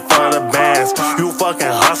pussy for the bands. You fucking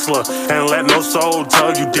hustler, and let no soul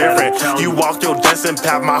tell you different. You walk your destined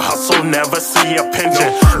path, my hustle never see a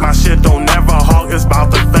pension. My shit don't never halt, it's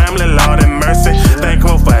about the family, Lord and mercy.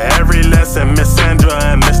 Thankful for every lesson, Miss Sandra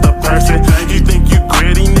and Mr. Percy.